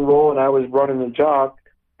first sergeant role and I was running the jock.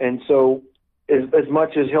 And so, as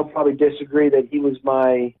much as he'll probably disagree that he was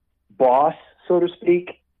my boss, so to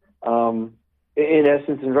speak, in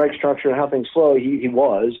essence, in Reich structure and how things flow, he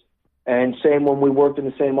was. And same when we worked in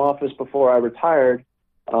the same office before I retired.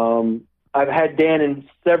 I've had Dan in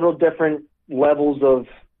several different levels of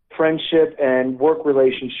friendship and work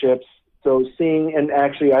relationships. So and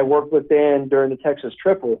actually I worked with Dan during the Texas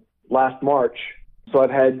Triple last March. So I've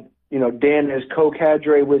had, Dan as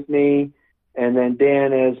co-cadre with me and then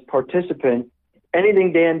Dan as participant.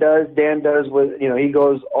 Anything Dan does with, he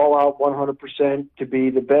goes all out 100% to be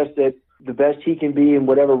the best he can be in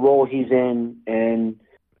whatever role he's in. And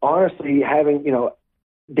honestly, having,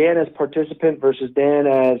 Dan as participant versus Dan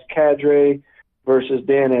as cadre versus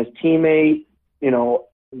Dan as teammate,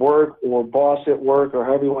 work or boss at work or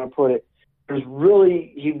however you want to put it.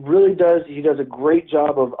 He does a great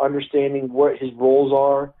job of understanding what his roles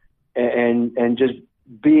are and just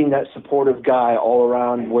being that supportive guy all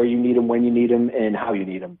around where you need him, when you need him, and how you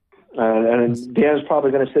need him. And Dan's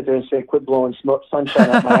probably going to sit there and say, quit blowing sunshine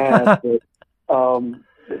out my ass. But,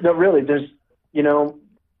 no, really, there's,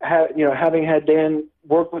 having had Dan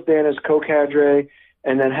work with Dan as co-cadre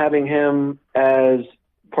and then having him as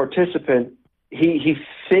participant, he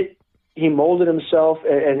molded himself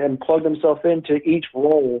and plugged himself into each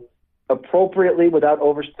role appropriately without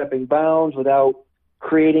overstepping bounds, without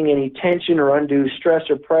creating any tension or undue stress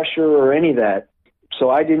or pressure or any of that. So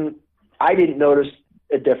I didn't notice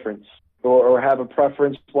a difference or have a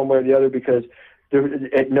preference one way or the other because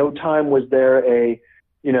at no time was there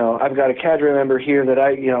I've got a cadre member here that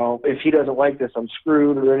if he doesn't like this, I'm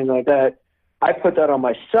screwed or anything like that. I put that on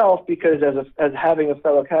myself because as having a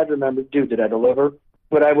fellow cadre member, dude, did I deliver?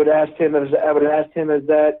 But I would ask him as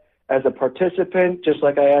that as a participant, just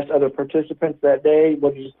like I asked other participants that day,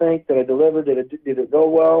 what did you think? Did I deliver? Did it go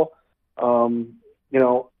well?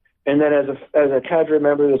 And then as a cadre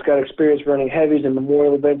member that's got experience running heavies and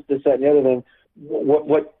memorial events, this, that, and the other thing,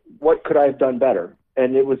 what could I have done better?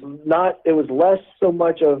 And it was less so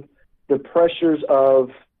much of the pressures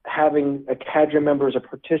of having a cadre member as a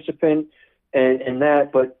participant and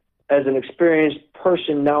that, but as an experienced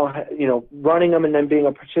person now, running them and then being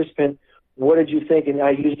a participant, what did you think? And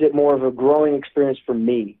I used it more of a growing experience for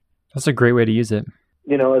me. That's a great way to use it.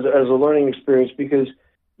 As a learning experience because,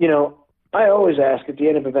 I always ask at the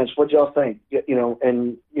end of events, what y'all think?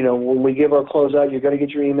 When we give our closeout, you're going to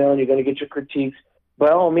get your email and you're going to get your critiques. By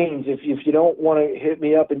all means, if you don't want to hit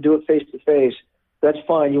me up and do it face-to-face, that's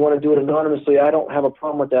fine. You want to do it anonymously, I don't have a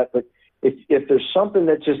problem with that. But if there's something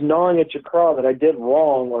that's just gnawing at your craw that I did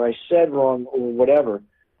wrong or I said wrong or whatever,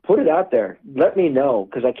 put it out there. Let me know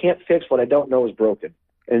because I can't fix what I don't know is broken.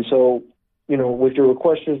 And so, with your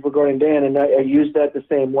questions regarding Dan, and I use that the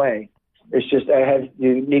same way. It's just I have the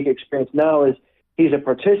unique experience now is he's a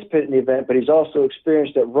participant in the event, but he's also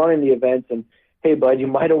experienced at running the events and, hey, bud, you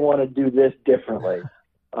might want to do this differently.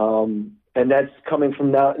 And that's coming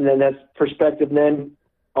from now, and then that's perspective then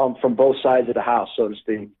from both sides of the house, so to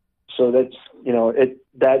speak. So that's,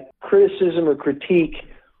 that criticism or critique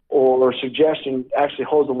or suggestion actually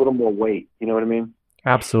holds a little more weight. You know what I mean?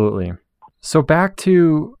 Absolutely. So back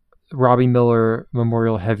to Robbie Miller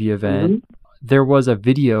Memorial Heavy event. Mm-hmm. There was a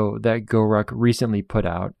video that GoRuck recently put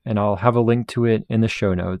out, and I'll have a link to it in the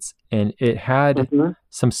show notes. And it had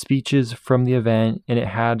some speeches from the event, and it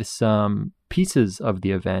had some pieces of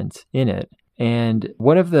the event in it. And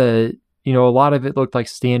one of the, a lot of it looked like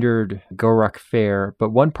standard GoRuck fare,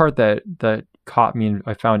 but one part that caught me and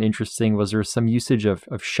I found interesting was there was some usage of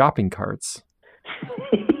shopping carts.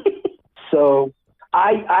 So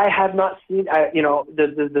I have not seen,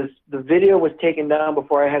 the video was taken down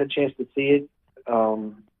before I had a chance to see it.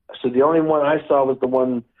 So the only one I saw was the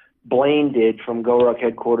one Blaine did from GoRuck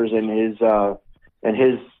headquarters, and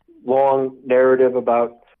his long narrative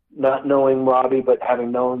about not knowing Robbie, but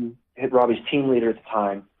having known Robbie's team leader at the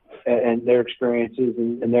time, and their experiences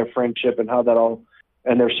and their friendship and how that all,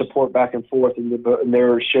 and their support back and forth and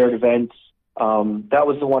their shared events. That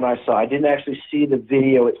was the one I saw. I didn't actually see the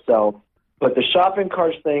video itself, but the shopping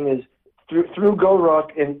carts thing is through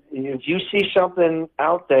GoRuck, and if you see something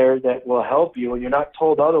out there that will help you and you're not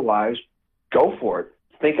told otherwise, go for it.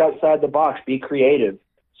 Think outside the box. Be creative.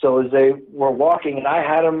 So as they were walking, and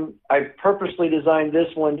I purposely designed this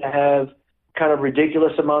one to have kind of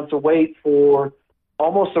ridiculous amounts of weight for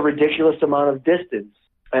almost a ridiculous amount of distance.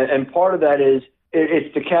 And part of that is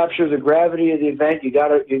it's to capture the gravity of the event. You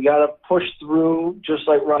gotta push through, just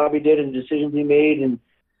like Robbie did, and the decisions he made, and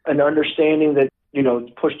an understanding that,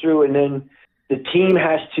 push through, and then the team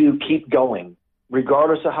has to keep going.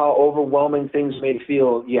 Regardless of how overwhelming things may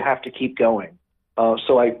feel, you have to keep going.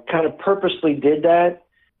 So I kind of purposely did that.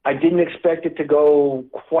 I didn't expect it to go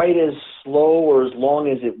quite as slow or as long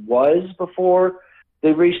as it was before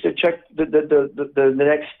they reached the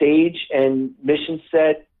next stage and mission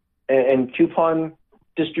set and coupon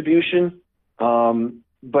distribution.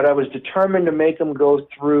 But I was determined to make them go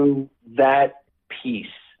through that piece.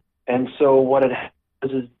 And so what it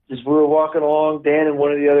happens is we were walking along, Dan and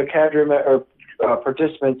one of the other cadre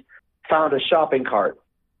participants found a shopping cart.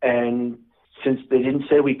 And since they didn't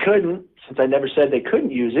say we couldn't, since I never said they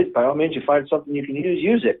couldn't use it, by all means, you find something you can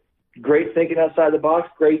use it. Great thinking outside the box,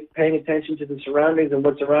 great paying attention to the surroundings and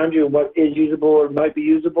what's around you and what is usable or might be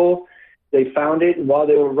usable. They found it, and while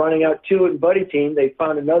they were running out to it in buddy team, they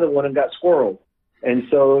found another one and got squirreled. And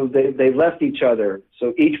so they left each other.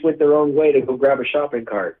 So each went their own way to go grab a shopping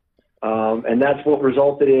cart. And that's what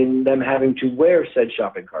resulted in them having to wear said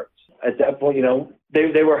shopping carts. At that point,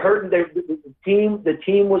 they were hurting. The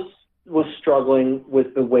team was struggling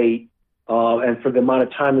with the weight and for the amount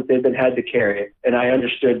of time that they've had to carry it, and I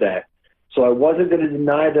understood that. So I wasn't going to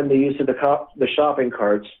deny them the use of the shopping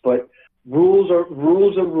carts, but rules are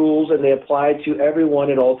rules, and they apply to everyone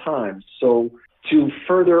at all times. So to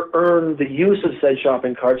further earn the use of said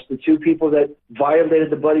shopping carts, the two people that violated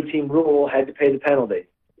the buddy team rule had to pay the penalty.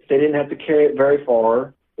 They didn't have to carry it very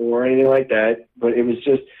far or anything like that, but it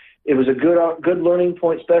was a good learning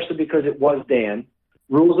point, especially because it was Dan.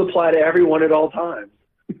 Rules apply to everyone at all times.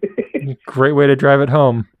 Great way to drive it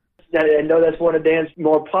home. I know that's one of Dan's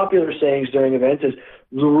more popular sayings during events is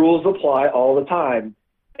the rules apply all the time.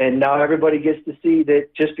 And now everybody gets to see that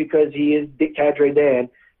just because he is Cadre Dan,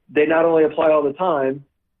 they not only apply all the time,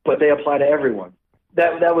 but they apply to everyone.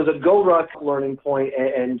 That was a GoRuck learning point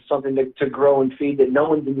and something to grow and feed, that no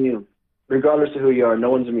one's immune. Regardless of who you are, no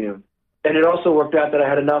one's immune. And it also worked out that I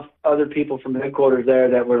had enough other people from headquarters there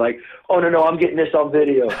that were like, oh, no, I'm getting this on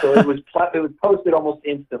video. So it was posted almost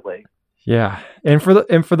instantly. Yeah. And for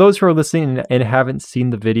those who are listening and haven't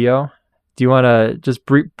seen the video, do you want to just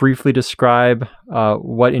briefly describe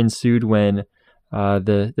what ensued when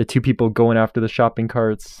the two people going after the shopping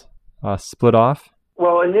carts split off?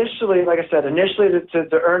 Well, initially, like I said,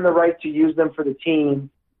 to earn the right to use them for the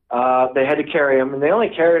team, they had to carry them, and they only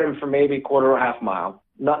carried them for maybe a quarter or half mile.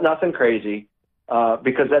 Nothing crazy,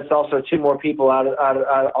 because that's also two more people out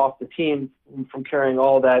off the team from carrying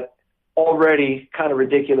all that already kind of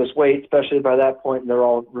ridiculous weight, especially by that point, and they're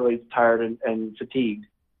all really tired and fatigued.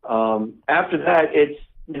 After that, it's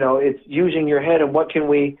using your head and what can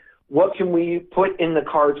we put in the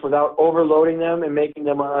carts without overloading them and making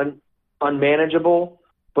them unmanageable,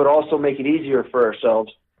 but also make it easier for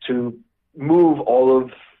ourselves to move all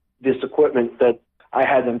of this equipment that I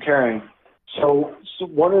had them carrying. So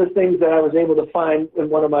one of the things that I was able to find in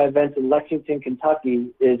one of my events in Lexington, Kentucky,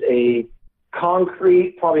 is a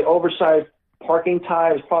concrete, probably oversized parking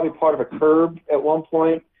tie. It was probably part of a curb at one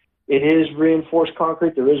point. It is reinforced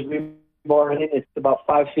concrete. There is rebar in it. It's about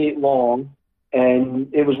 5 feet long.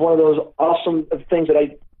 And it was one of those awesome things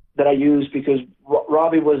that I used because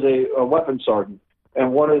Robbie was a weapons sergeant.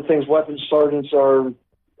 And one of the things weapons sergeants are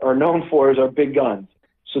known for is our big guns.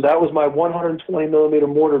 So that was my 120 millimeter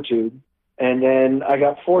mortar tube. And then I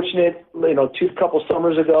got fortunate, couple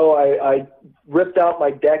summers ago, I ripped out my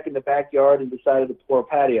deck in the backyard and decided to pour a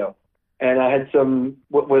patio. And I had some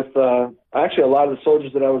actually a lot of the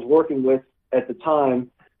soldiers that I was working with at the time,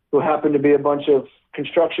 who happened to be a bunch of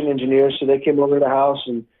construction engineers. So they came over to the house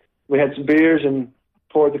and we had some beers and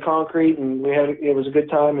poured the concrete, and it was a good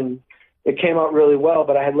time, and it came out really well.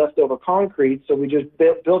 But I had leftover concrete, so we just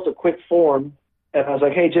built a quick form. And I was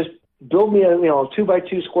like, hey, just build me a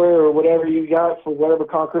 2x2 square or whatever you got for whatever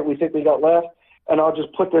concrete we think we got left, and I'll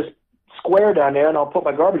just put this square down there and I'll put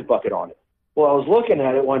my garbage bucket on it. Well, I was looking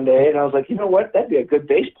at it one day and I was like, you know what? That'd be a good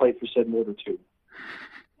base plate for said mortar tube.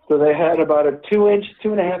 So they had about a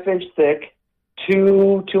 2.5 inch thick,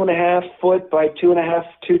 2.5 foot by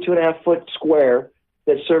 2.5 foot square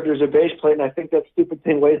that served as a base plate. And I think that stupid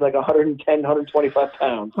thing weighs like 110, 125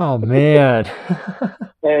 pounds. Oh, man.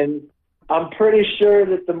 And I'm pretty sure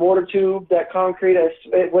that the mortar tube, that concrete,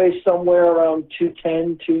 it weighs somewhere around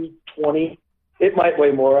 210, 220. It might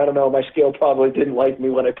weigh more. I don't know. My scale probably didn't like me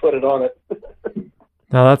when I put it on it.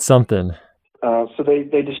 Now that's something. So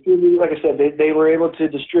they distribute, like I said, they were able to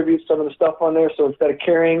distribute some of the stuff on there. So instead of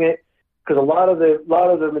carrying it, because a lot of the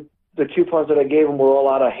coupons that I gave them were a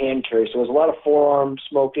lot of hand carry. So it was a lot of forearm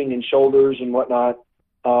smoking and shoulders and whatnot,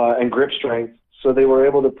 and grip strength. So they were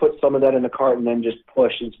able to put some of that in the cart and then just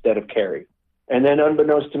push instead of carry. And then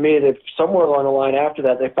unbeknownst to me, that somewhere along the line after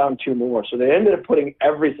that, they found 2 more. So they ended up putting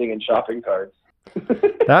everything in shopping carts.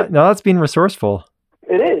 That's being resourceful.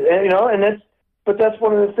 It is, but that's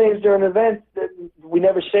one of the things during an event that we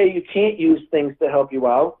never say you can't use things to help you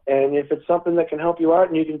out. And if it's something that can help you out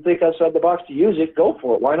and you can think outside the box to use it, go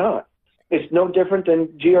for it. Why not? It's no different than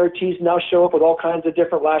GRTs now show up with all kinds of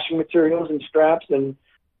different lashing materials and straps and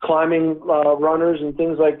climbing runners and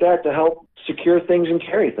things like that to help secure things and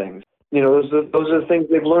carry things. Those are the things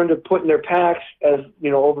they've learned to put in their packs as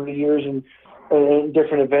over the years and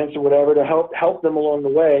different events or whatever to help them along the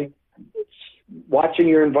way. Watching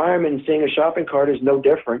your environment and seeing a shopping cart is no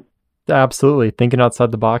different. Absolutely. Thinking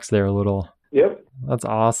outside the box there a little. Yep. That's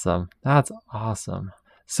awesome.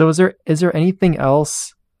 So is there anything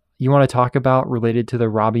else you want to talk about related to the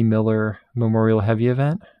Robbie Miller Memorial Heavy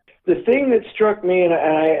event? The thing that struck me, and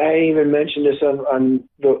I even mentioned this on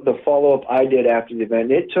the follow-up I did after the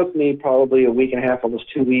event, it took me probably a week and a half, almost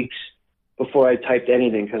 2 weeks before I typed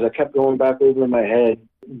anything, because I kept going back over in my head.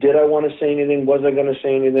 Did I want to say anything? Was I going to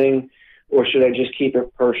say anything? Or should I just keep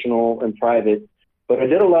it personal and private? But I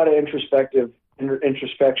did a lot of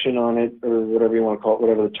introspection on it, or whatever you want to call it,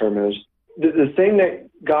 whatever the term is. The thing that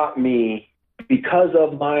got me, because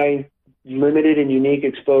of my limited and unique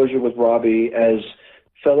exposure with Robbie as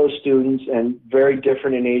fellow students and very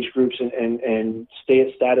different in age groups and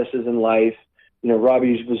statuses in life.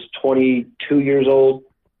 Robbie was 22 years old,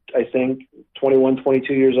 I think, 21,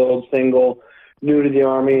 22 years old, single, new to the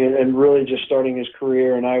Army, and really just starting his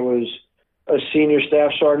career. And I was a senior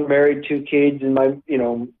staff sergeant, married, 2 kids, and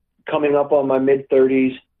coming up on my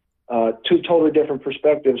mid-30s, 2 totally different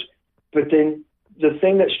perspectives. But then the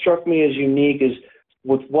thing that struck me as unique is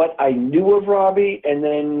with what I knew of Robbie, and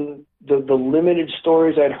then the limited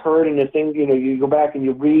stories I'd heard, and the thing, you go back and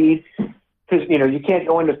you read, because, you can't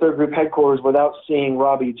go into 3rd Group headquarters without seeing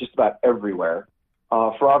Robbie just about everywhere,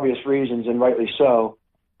 for obvious reasons, and rightly so.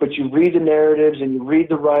 But you read the narratives, and you read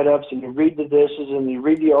the write-ups, and you read the thises, and you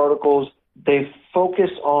read the articles. They focus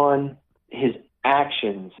on his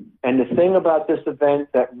actions. And the thing about this event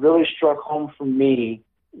that really struck home for me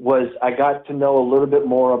was I got to know a little bit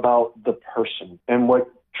more about the person and what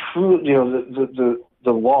true,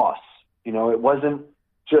 the loss. It wasn't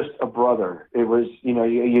just a brother. It was,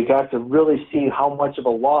 you got to really see how much of a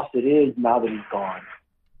loss it is now that he's gone,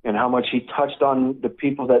 and how much he touched on the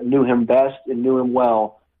people that knew him best and knew him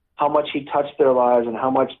well, how much he touched their lives and how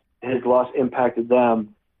much his loss impacted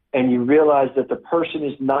them. And you realize that the person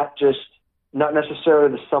is not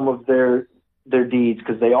necessarily the sum of their deeds,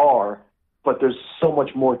 because they are, but there's so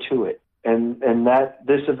much more to it. And that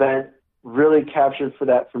this event really captured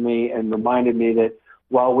for me and reminded me that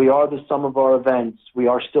while we are the sum of our events, we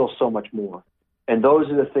are still so much more. And those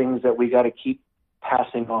are the things that we got to keep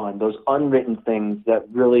passing on, those unwritten things that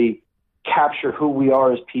really capture who we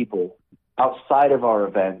are as people outside of our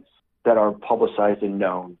events that are publicized and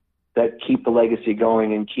known, that keep the legacy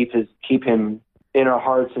going and keep him in our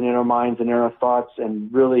hearts and in our minds and in our thoughts,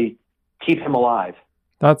 and really keep him alive.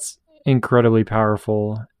 That's incredibly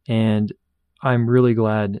powerful. And I'm really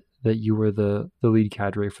glad that you were the lead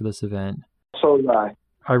cadre for this event. So did I.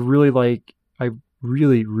 I really,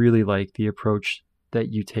 really like the approach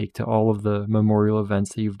that you take to all of the memorial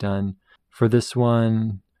events that you've done. For this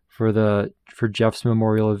one, for Jeff's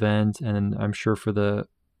memorial event, and I'm sure for the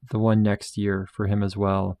one next year for him as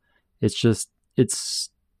well. It's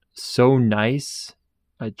so nice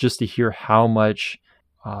just to hear how much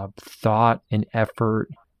thought and effort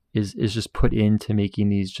is just put into making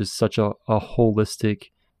these just such a holistic,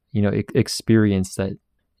 experience that,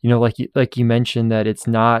 like you mentioned,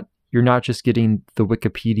 that you're not just getting the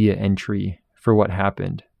Wikipedia entry for what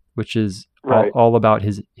happened, which is right. all about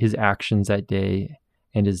his actions that day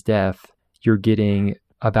and his death. You're getting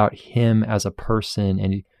about him as a person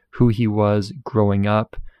and who he was growing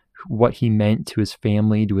up, what he meant to his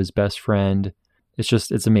family, to his best friend.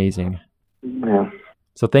 It's amazing. Yeah.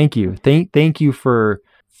 So thank you. Thank you for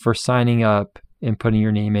signing up and putting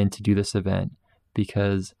your name in to do this event,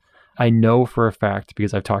 because I know for a fact,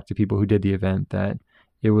 because I've talked to people who did the event, that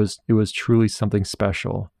it was truly something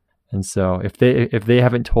special. And so if they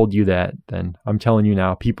haven't told you that, then I'm telling you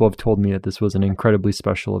now, people have told me that this was an incredibly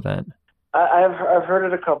special event. I've heard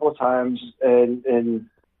it a couple of times, and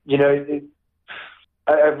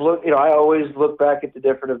I've looked. I always look back at the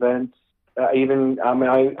different events. I even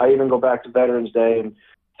go back to Veterans Day and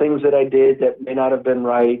things that I did that may not have been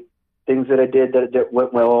right, things that I did that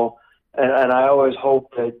went well, and I always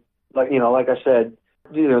hope that, like I said,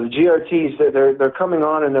 the GRTs, they're coming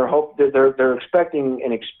on and they're expecting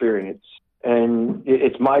an experience, and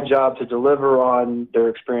it's my job to deliver on their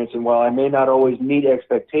experience. And while I may not always meet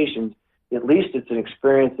expectations, at least it's an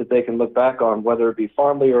experience that they can look back on, whether it be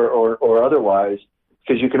fondly or otherwise,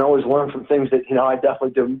 because you can always learn from things that, I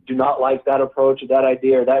definitely do not like that approach or that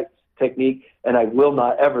idea or that technique, and I will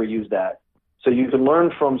not ever use that. So you can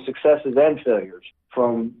learn from successes and failures,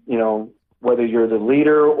 from, whether you're the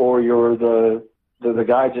leader or you're the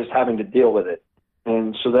guy just having to deal with it.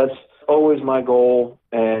 And so that's always my goal.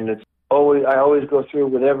 And I always go through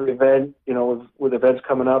with every event, with events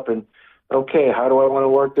coming up, and okay, how do I want to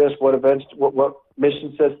work this? What events, what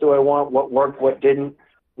mission sets do I want? What worked, what didn't?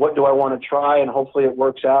 What do I want to try? And hopefully it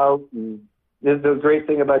works out. And the great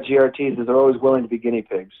thing about GRTs is they're always willing to be guinea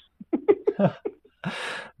pigs.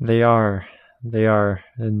 They are.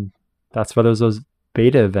 And that's why there's those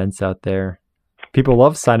beta events out there. People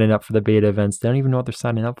love signing up for the beta events. They don't even know what they're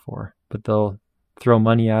signing up for, but they'll throw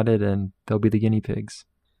money at it and they'll be the guinea pigs.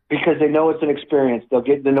 Because they know it's an experience. They'll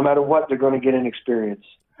get, no matter what, they're going to get an experience.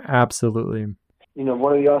 Absolutely.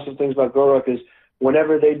 One of the awesome things about GORUCK is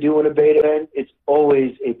whenever they do a beta event, it's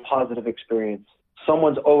always a positive experience.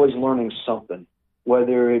 Someone's always learning something,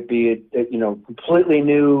 whether it be a completely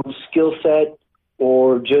new skill set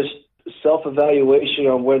or just self-evaluation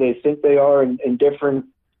on where they think they are in different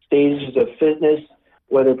stages of fitness,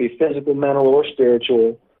 whether it be physical, mental, or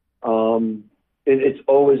spiritual. It's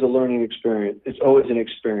always a learning experience. It's always an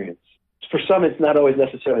experience. For some, it's not always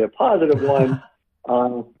necessarily a positive one.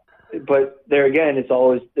 But there again, it's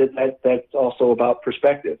always that's also about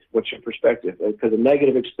perspective. What's your perspective? Because a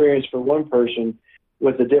negative experience for one person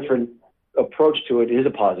with a different approach to it is a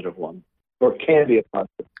positive one, or can be a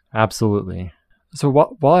positive. Absolutely. So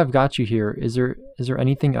while I've got you here, is there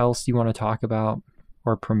anything else you want to talk about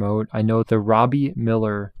or promote? I know the Robbie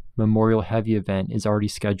Miller Memorial Heavy event is already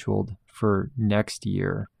scheduled for next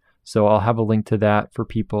year, so I'll have a link to that for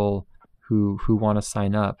people who want to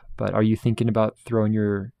sign up. But are you thinking about throwing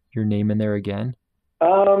your name in there again?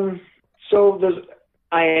 I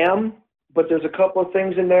am, but there's a couple of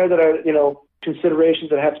things in there that are, considerations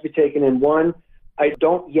that have to be taken in. One, I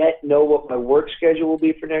don't yet know what my work schedule will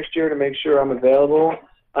be for next year to make sure I'm available.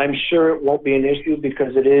 I'm sure it won't be an issue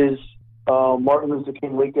because it is Martin Luther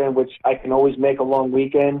King weekend, which I can always make a long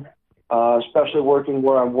weekend, especially working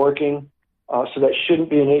where I'm working. So that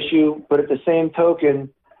shouldn't be an issue. But at the same token,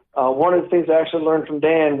 one of the things I actually learned from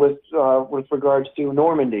Dan with regards to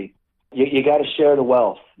Normandy, you got to share the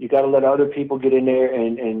wealth. You got to let other people get in there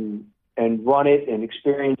and run it and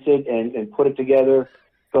experience it and put it together.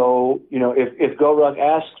 So, if GORUCK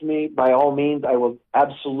asks me, by all means, I will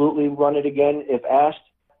absolutely run it again if asked.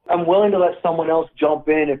 I'm willing to let someone else jump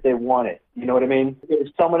in if they want it. You know what I mean? If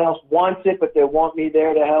someone else wants it, but they want me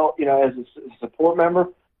there to help, as a support member,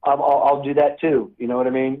 I'll do that too. You know what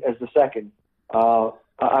I mean? As the second.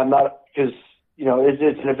 I'm not, because,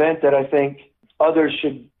 it's an event that I think others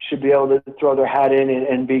should be able to throw their hat in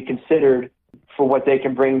and be considered for what they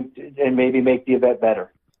can bring and maybe make the event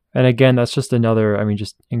better. And again, that's just another,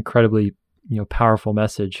 just incredibly, powerful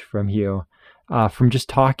message from you. From just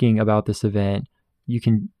talking about this event, you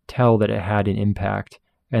can tell that it had an impact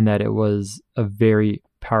and that it was a very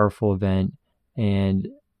powerful event. And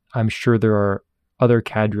I'm sure there are other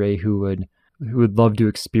cadre who would love to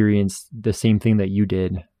experience the same thing that you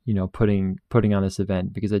did, putting on this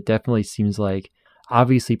event, because it definitely seems like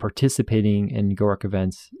obviously participating in GoRuck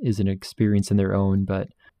events is an experience in their own, but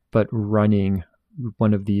running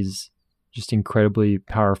one of these just incredibly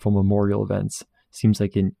powerful memorial events seems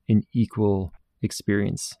like an equal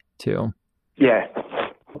experience too. Yeah.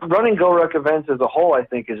 Running GoRuck events as a whole, I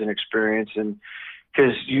think, is an experience, and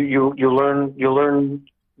because you learn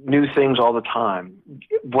new things all the time.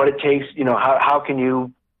 What it takes, how can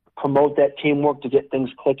you promote that teamwork to get things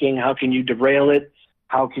clicking? How can you derail it?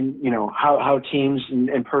 How can how teams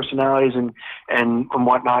and personalities and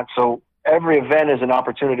whatnot. So every event is an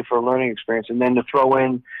opportunity for a learning experience, and then to throw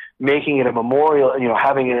in making it a memorial,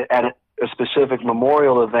 having it at a specific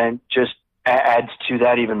memorial event just adds to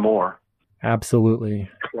that even more. Absolutely.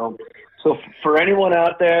 So for anyone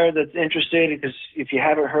out there that's interested, because if you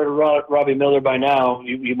haven't heard of Robbie Miller by now,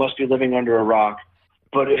 you must be living under a rock.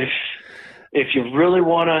 But if you really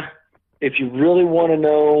want to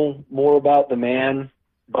know more about the man,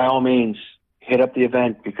 by all means, hit up the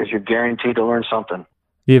event, because you're guaranteed to learn something.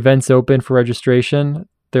 The event's open for registration.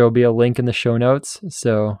 There will be a link in the show notes,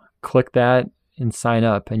 so click that and sign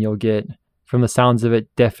up, and you'll get, from the sounds of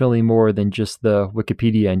it, definitely more than just the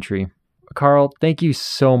Wikipedia entry. Carl, thank you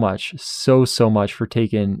so much, so much for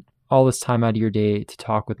taking all this time out of your day to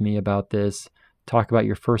talk with me about this, talk about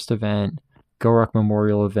your first event, GoRuck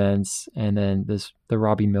Memorial events, and then the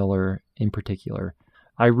Robbie Miller in particular.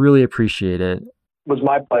 I really appreciate it. It was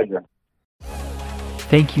my pleasure.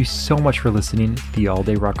 Thank you so much for listening to the All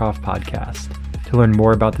Day Ruck Off podcast. To learn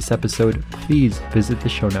more about this episode, please visit the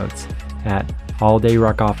show notes at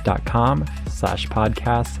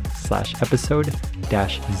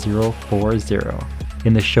alldayruckoff.com/podcast/episode-040.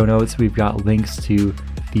 In the show notes, we've got links to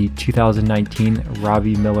the 2019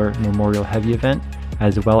 Robbie Miller Memorial Heavy event,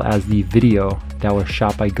 as well as the video that was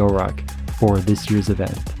shot by GoRuck for this year's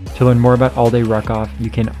event. To learn more about All Day Ruck Off, you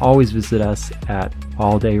can always visit us at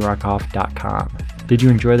alldayruckoff.com. Did you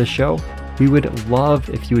enjoy the show? We would love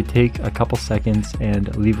if you would take a couple seconds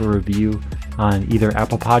and leave a review on either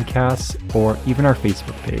Apple Podcasts or even our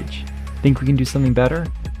Facebook page. Think we can do something better?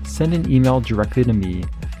 Send an email directly to me,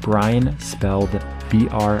 Brian, spelled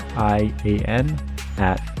BRIAN,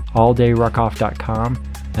 at alldayruckoff.com,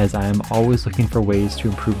 as I am always looking for ways to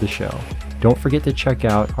improve the show. Don't forget to check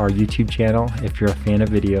out our YouTube channel if you're a fan of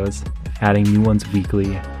videos, adding new ones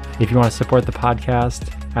weekly. If you want to support the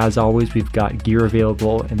podcast, as always, we've got gear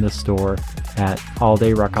available in the store at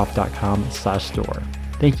alldayruckoff.com/store.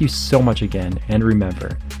 Thank you so much again, and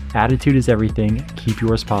remember, attitude is everything, keep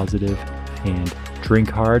yours positive, and drink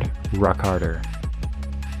hard, ruck harder.